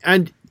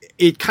 And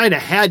it kind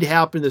of had to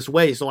happen this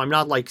way. So I'm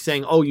not like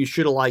saying, oh, you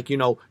should have like,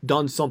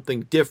 done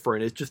something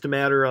different. It's just a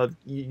matter of,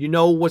 you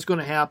know what's going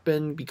to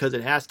happen because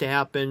it has to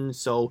happen.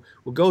 So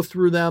we'll go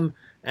through them.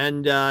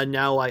 And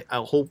now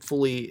I'll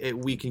hopefully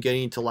we can get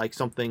into like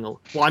something.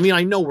 Well, I mean,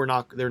 I know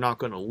they're not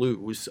going to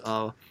lose.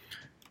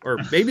 Or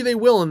maybe they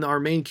will, and our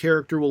main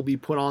character will be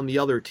put on the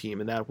other team,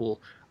 and that will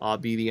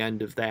be the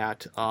end of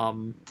that.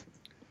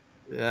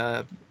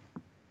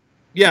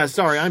 Yeah,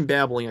 sorry, I'm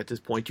babbling at this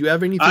point. Do you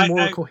have anything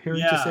more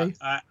coherent to say?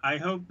 I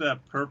hope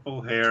that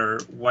purple hair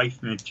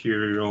wife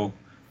material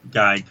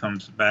guy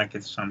comes back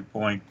at some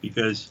point,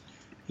 because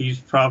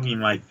he's probably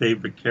my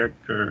favorite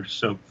character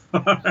so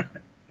far.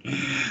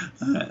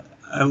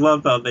 I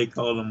love how they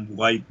called him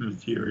wife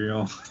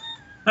material.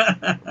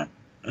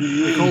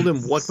 They called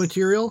him what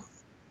material?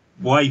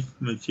 Wife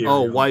material.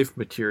 Oh, wife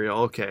material.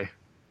 Okay.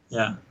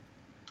 Yeah.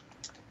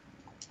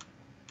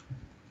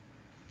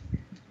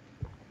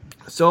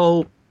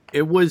 So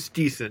it was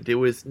decent. It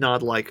was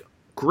not like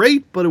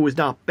great, but it was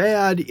not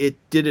bad. It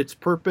did its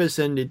purpose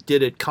and it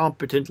did it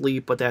competently,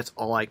 but that's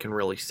all I can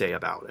really say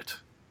about it.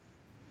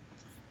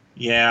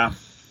 Yeah.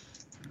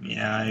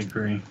 Yeah, I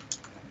agree.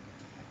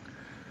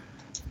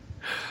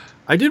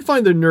 I did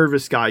find the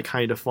nervous guy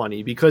kind of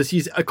funny because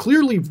he's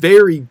clearly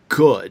very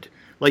good.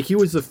 Like, he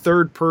was the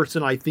third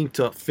person, I think,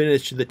 to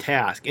finish the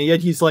task. And yet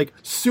he's, like,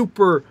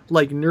 super,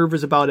 like,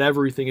 nervous about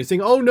everything. He's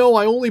saying, oh, no,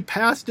 I only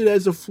passed it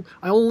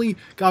I only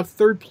got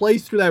third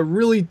place through that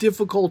really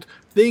difficult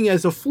thing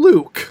as a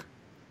fluke.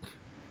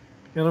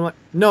 And I'm like,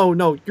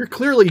 no, you're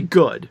clearly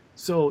good.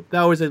 So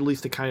that was at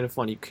least a kind of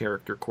funny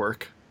character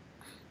quirk.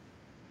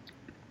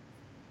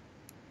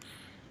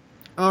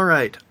 All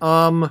right.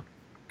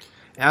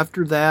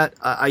 After that,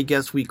 I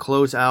guess we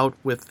close out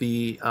with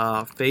the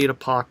Fate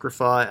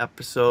Apocrypha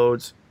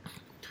episodes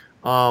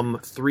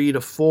 3 to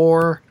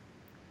 4.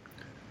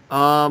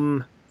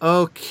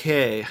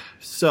 Okay,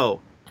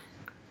 so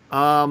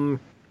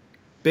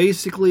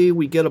basically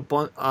we get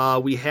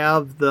we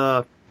have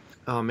the,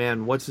 oh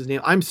man, what's his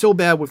name? I'm so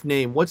bad with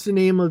name. What's the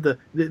name of the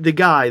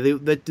guy,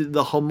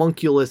 the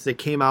homunculus that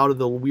came out of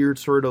the weird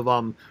sort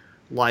of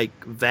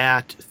like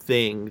vat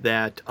thing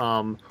that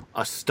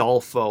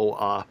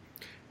Astolfo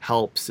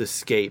helps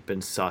escape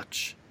and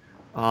such.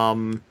 I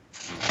know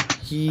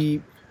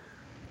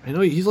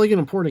he's like an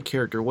important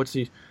character. What's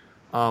he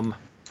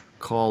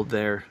called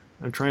there?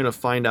 I'm trying to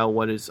find out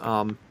what his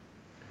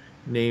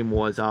name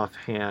was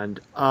offhand.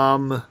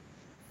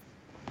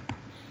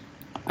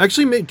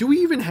 Actually, do we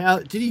even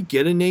have? Did he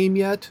get a name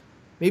yet?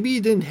 Maybe he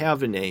didn't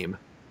have a name.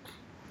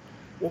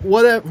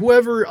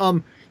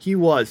 Whoever he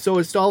was. So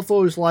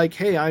Astolfo is like,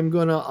 hey, I'm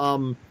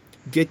gonna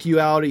get you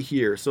out of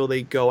here. So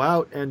they go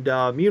out, and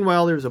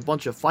meanwhile there's a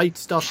bunch of fight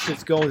stuff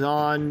that's going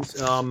on.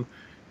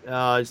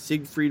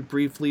 Siegfried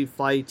briefly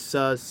fights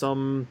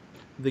some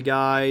of the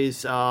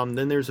guys.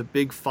 Then there's a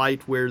big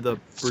fight where the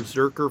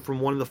berserker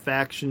from one of the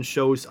factions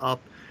shows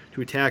up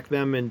to attack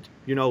them, and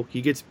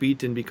he gets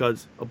beaten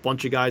because a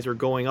bunch of guys are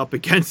going up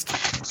against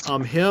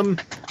him.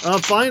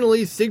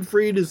 Finally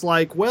Siegfried is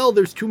like, well,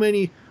 there's too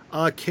many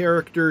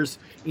characters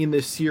in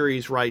this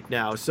series right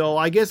now, so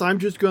I guess I'm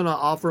just gonna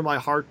offer my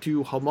heart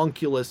to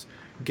homunculus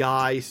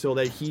guy so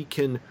that he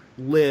can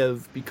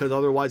live, because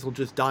otherwise he'll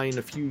just die in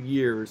a few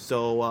years.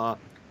 So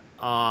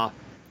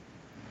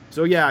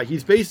yeah,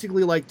 he's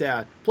basically like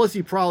that. Plus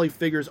he probably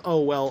figures,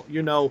 oh well,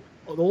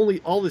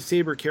 all the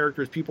Saber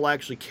characters people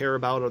actually care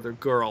about are the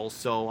girls,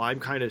 so I'm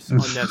kind of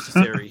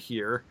unnecessary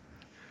here.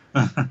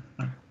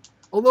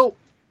 Although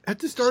at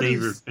the start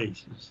Saber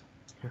faces.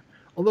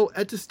 Although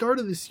at the start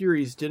of the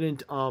series,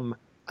 didn't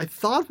I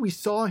thought we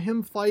saw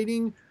him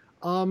fighting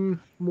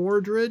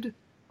Mordred,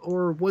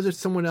 or was it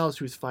someone else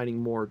who was fighting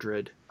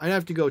Mordred? I'd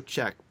have to go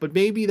check, but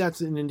maybe that's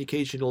an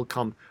indication he'll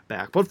come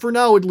back. But for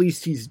now, at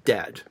least he's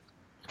dead.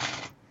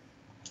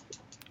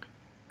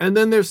 And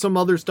then there's some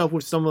other stuff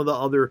with some of the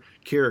other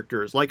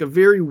characters, like a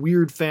very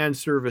weird fan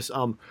service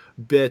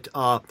bit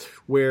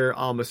where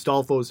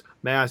Astolfo's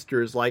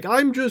master is like,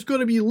 I'm just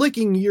going to be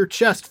licking your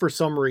chest for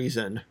some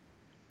reason.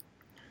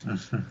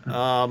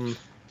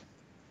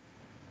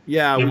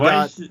 Yeah,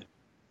 why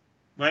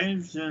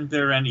isn't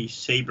there any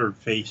saber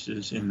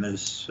faces in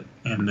this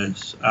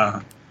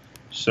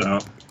so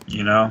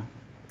you know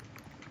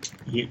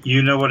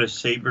what a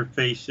saber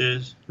face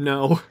is?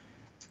 No.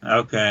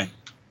 Okay,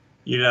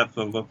 you'd have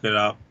to look it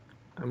up.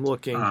 I'm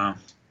looking.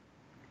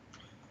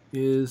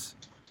 Is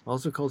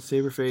also called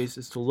saber face,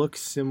 is to look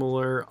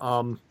similar.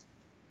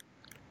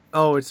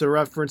 Oh, it's a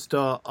reference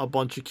to a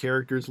bunch of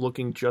characters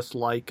looking just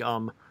like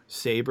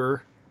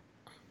Saber.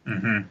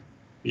 Mm-hmm.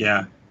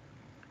 Yeah.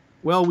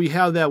 Well, we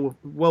have that.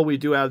 We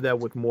do have that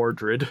with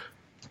Mordred.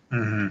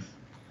 Mm-hmm.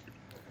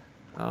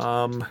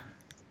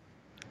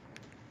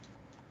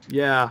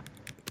 Yeah.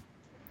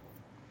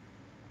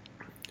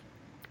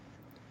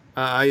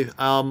 I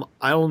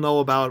don't know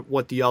about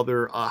what the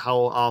other how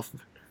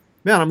often.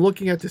 Man, I'm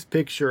looking at this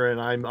picture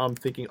and I'm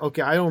thinking,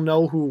 okay, I don't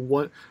know who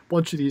what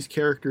bunch of these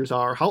characters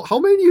are. How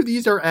many of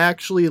these are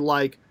actually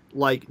like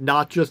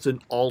not just an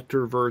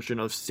alter version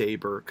of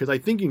Saber? Because I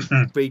think in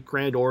Fate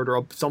Grand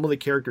Order, some of the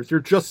characters they're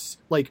just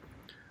like,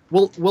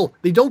 well,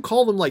 they don't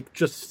call them like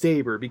just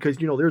Saber because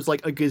there's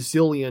like a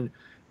gazillion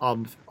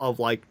of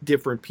like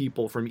different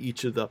people from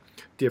each of the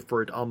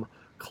different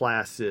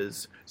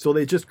classes. So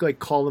they just like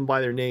call them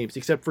by their names,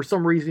 except for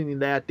some reason in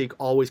that they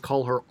always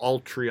call her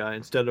Altria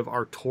instead of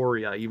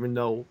Artoria, even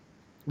though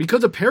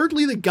because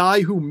apparently the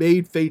guy who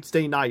made Fate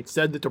Stay Night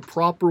said that the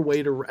proper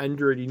way to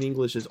render it in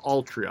English is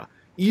Altria,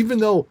 even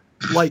though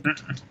like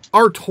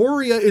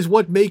Artoria is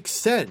what makes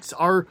sense.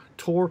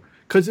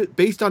 Because it's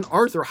based on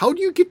Arthur. How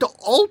do you get to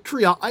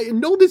Altria? I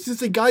know this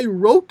is the guy who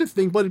wrote the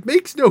thing, but it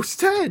makes no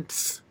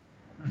sense.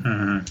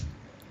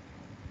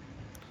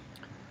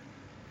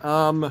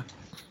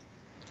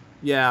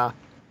 Yeah.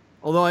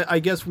 Although I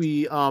guess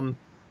we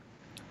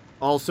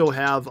also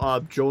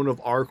have Joan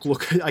of Arc.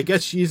 Look, I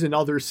guess she's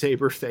another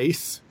Saber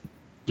face.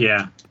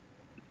 Yeah.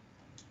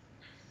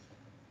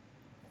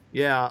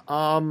 Yeah.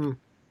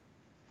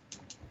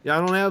 Yeah,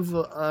 I don't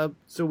have.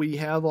 So we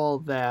have all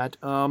that.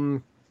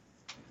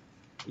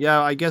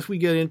 Yeah, I guess we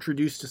get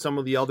introduced to some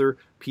of the other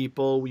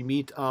people. We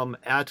meet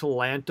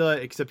Atalanta,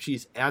 except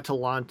she's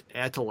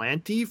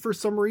Atalanti for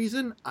some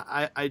reason.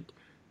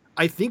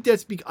 I think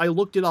that's because I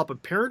looked it up.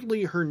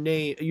 Apparently, her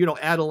name,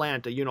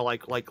 Atalanta,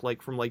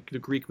 like from like the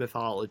Greek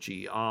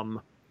mythology.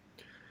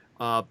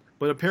 But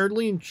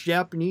apparently in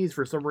Japanese,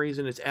 for some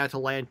reason, it's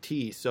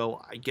Atalanti.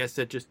 So I guess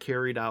that just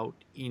carried out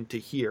into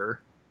here.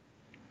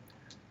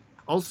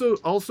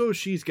 Also,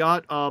 she's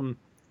got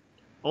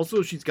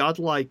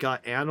like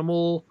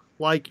animal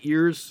like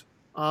ears.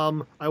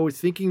 I was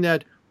thinking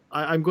that.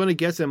 I'm going to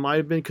guess it might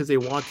have been because they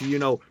want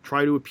to,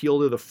 try to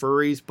appeal to the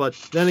furries. But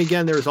then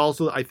again, there's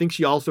also, I think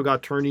she also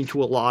got turned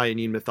into a lion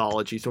in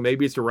mythology. So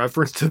maybe it's a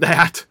reference to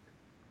that.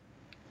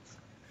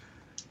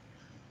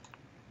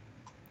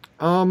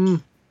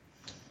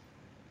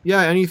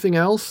 Yeah, anything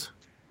else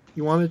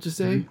you wanted to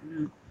say?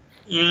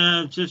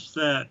 Yeah, just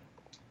that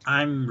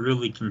I'm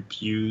really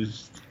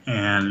confused.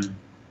 And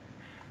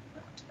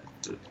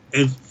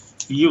it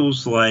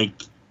feels like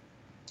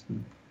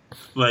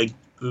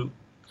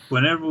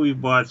whenever we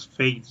watched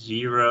Fate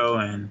Zero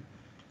and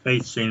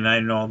Fate Stay Night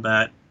and all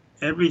that,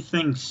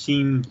 everything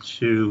seemed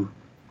to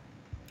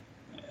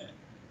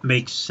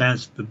make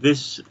sense. But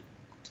this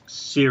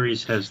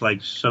series has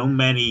like so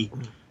many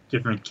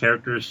different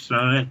characters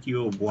thrown at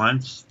you at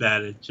once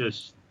that it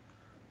just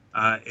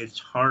it's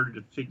hard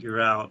to figure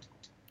out.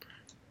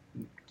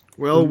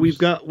 Well, we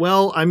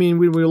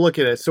look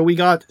at it. So we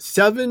got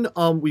seven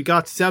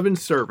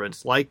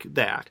servants like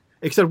that.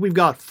 Except we've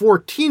got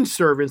 14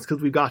 servants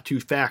because we've got 2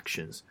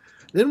 factions.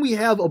 Then we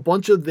have a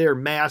bunch of their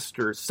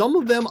masters. Some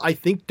of them I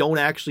think don't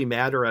actually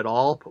matter at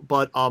all,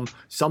 but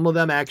some of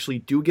them actually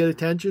do get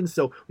attention.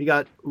 So we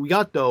got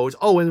those.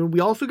 Oh, and we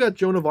also got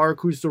Joan of Arc,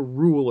 who's the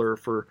ruler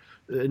for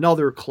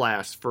another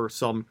class for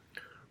some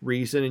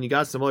reason, and you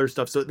got some other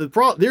stuff. So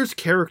there's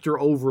character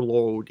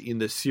overload in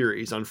this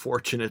series,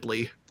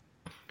 unfortunately,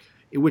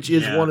 which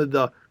is one of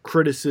the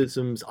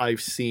criticisms I've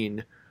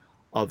seen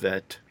of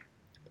it.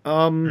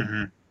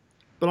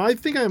 But I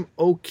think I'm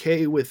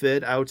okay with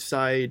it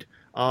outside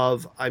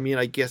of, I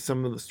guess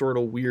some of the sort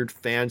of weird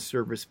fan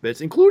service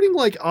bits, including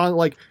like on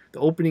like the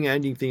opening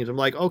ending themes. I'm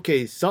like,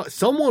 okay,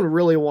 someone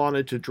really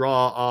wanted to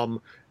draw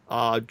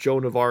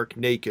Joan of Arc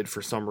naked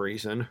for some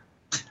reason.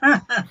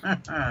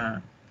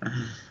 Oh,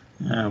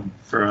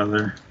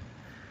 brother.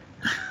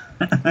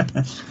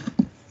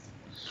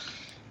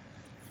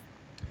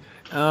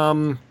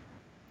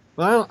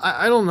 Well,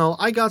 I don't know.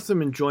 I got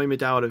some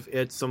enjoyment out of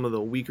it. Some of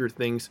the weaker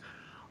things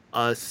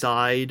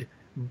aside,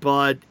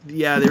 but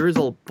yeah, there is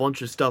a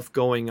bunch of stuff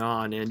going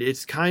on, and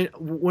it's kind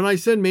of, when I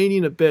said Mania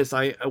and Abyss,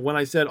 when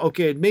I said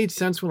okay, it made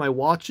sense when I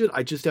watched it.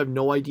 I just have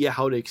no idea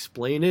how to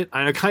explain it.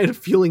 I'm kind of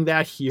feeling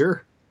that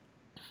here.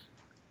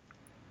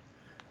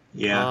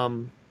 Yeah.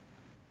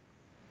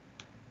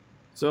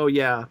 So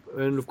yeah,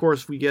 and of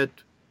course we get.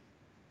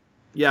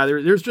 Yeah,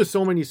 there's just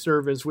so many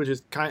servants, which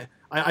is kind.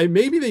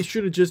 Maybe they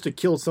should have just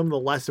killed some of the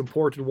less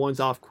important ones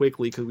off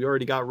quickly because we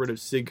already got rid of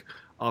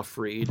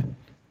Siegfried.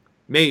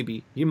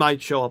 Maybe. He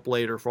might show up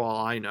later for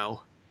all I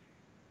know.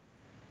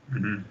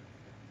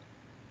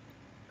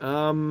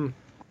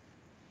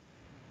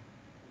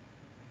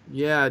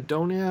 Yeah,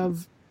 don't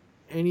have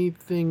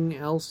anything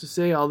else to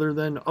say other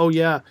than,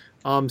 a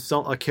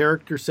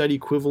character said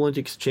equivalent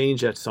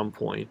exchange at some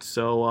point.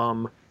 So,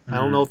 I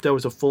don't know if that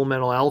was a Full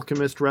Metal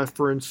Alchemist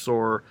reference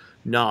or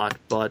not,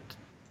 but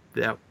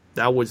that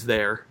was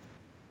there.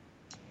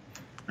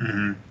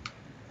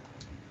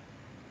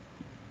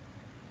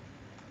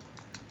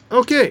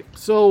 Okay,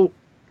 so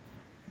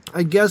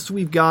I guess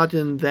we've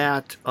gotten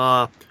that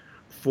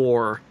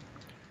for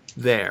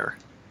there.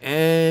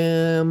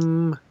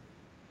 Yeah,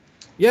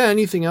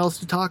 anything else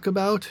to talk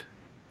about?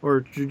 Or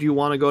do you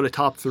want to go to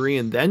top 3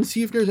 and then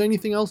see if there's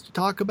anything else to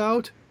talk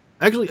about?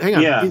 Actually, hang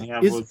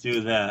on. We'll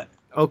do that.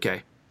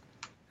 Okay.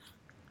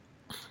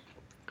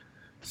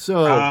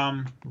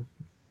 So,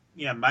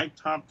 Yeah, my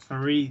top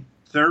three.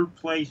 Third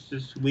place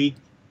this week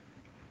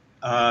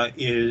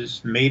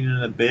is Made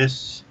in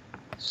Abyss.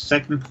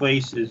 Second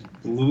place is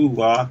Blue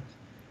Lock.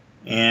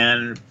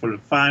 And for the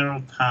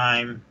final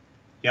time,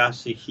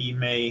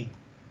 Yashahime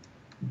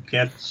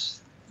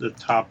gets the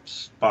top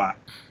spot.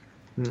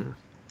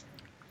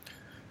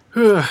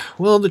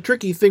 well, the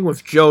tricky thing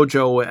with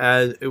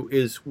JoJo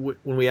is when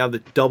we have the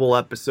double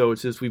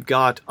episodes is we've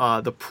got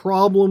the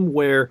problem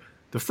where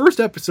the first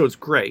episode's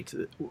great.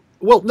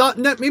 Well, not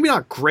maybe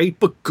not great,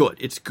 but good.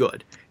 It's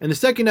good. And the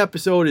second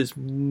episode is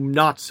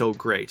not so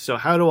great. So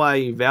how do I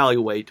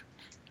evaluate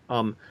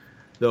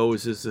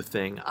those is the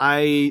thing.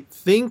 I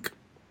think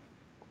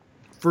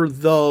for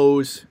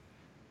those,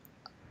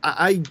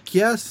 I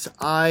guess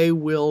I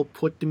will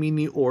put them in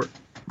the order.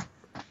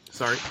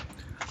 Sorry.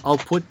 I'll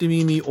put them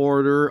in the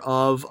order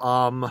of,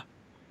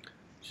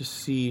 just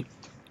see.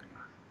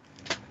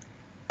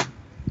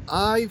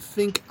 I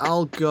think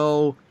I'll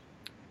go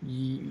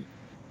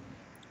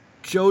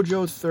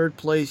JoJo third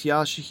place,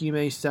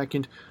 Yashahime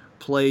second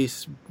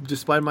place.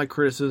 Despite my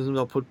criticism,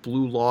 I'll put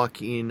Blue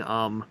Lock in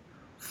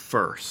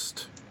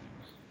first.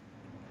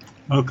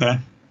 Okay.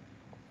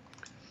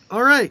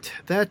 All right,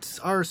 that's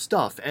our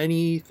stuff.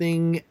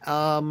 Anything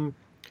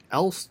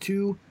else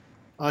to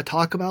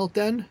talk about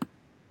then?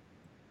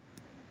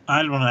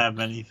 I don't have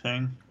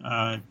anything.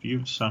 If you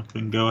have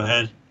something, go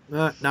ahead.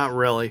 Not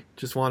really.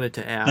 Just wanted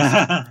to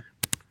ask.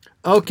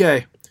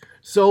 Okay,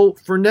 so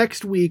for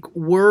next week,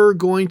 we're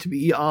going to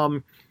be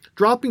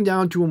dropping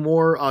down to a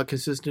more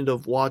consistent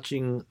of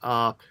watching.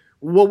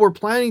 What we're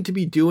planning to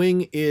be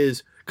doing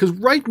is, because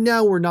right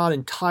now we're not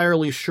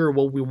entirely sure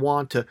what we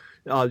want to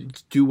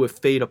do with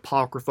Fate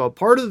Apocrypha.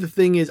 Part of the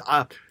thing is,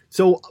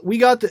 so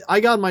I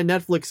got my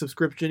Netflix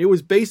subscription. It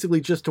was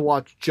basically just to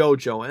watch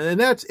JoJo, and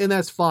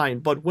that's fine.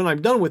 But when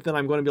I'm done with it,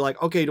 I'm going to be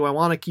like, okay, do I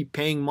want to keep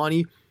paying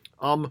money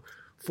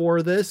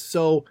for this?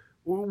 So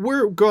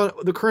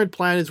the current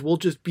plan is we'll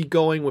just be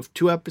going with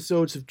 2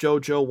 episodes of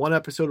JoJo, 1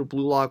 episode of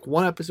Blue Lock,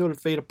 1 episode of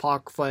Fate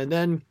Apocrypha, and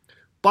then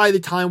by the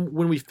time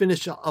when we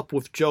finish up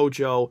with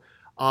JoJo,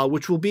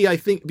 which will be, I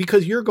think,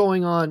 because you're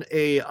going on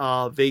a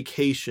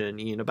vacation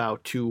in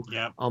about 2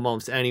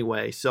 months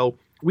anyway, so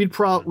by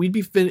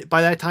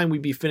that time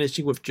we'd be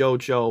finishing with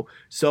JoJo.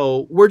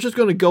 So we're just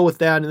going to go with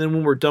that, and then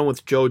when we're done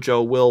with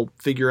JoJo, we'll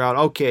figure out,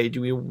 okay,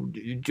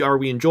 are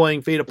we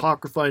enjoying Fate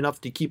Apocrypha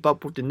enough to keep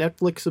up with the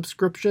Netflix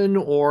subscription,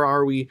 or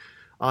are we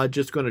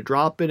just going to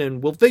drop it?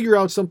 And we'll figure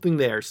out something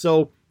there.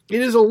 So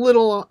it is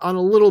on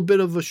a little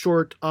bit of a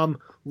short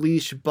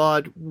leash,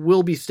 but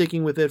we'll be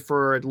sticking with it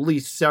for at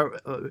least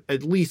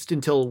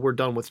until we're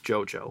done with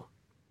JoJo.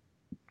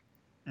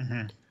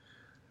 Mm-hmm.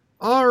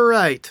 All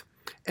right.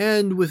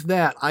 And with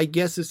that, I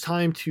guess it's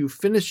time to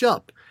finish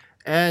up.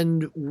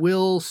 And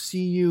we'll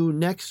see you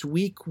next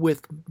week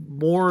with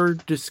more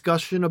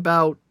discussion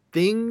about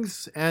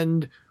things.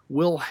 And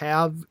we'll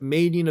have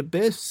Made in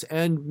Abyss.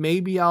 And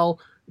maybe I'll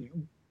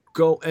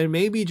go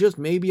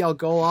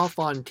off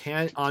on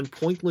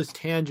pointless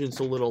tangents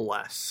a little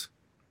less.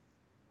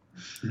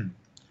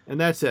 And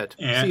that's it.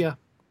 See ya.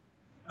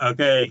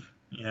 Okay.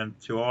 And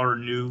to all our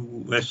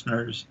new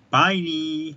listeners, bye.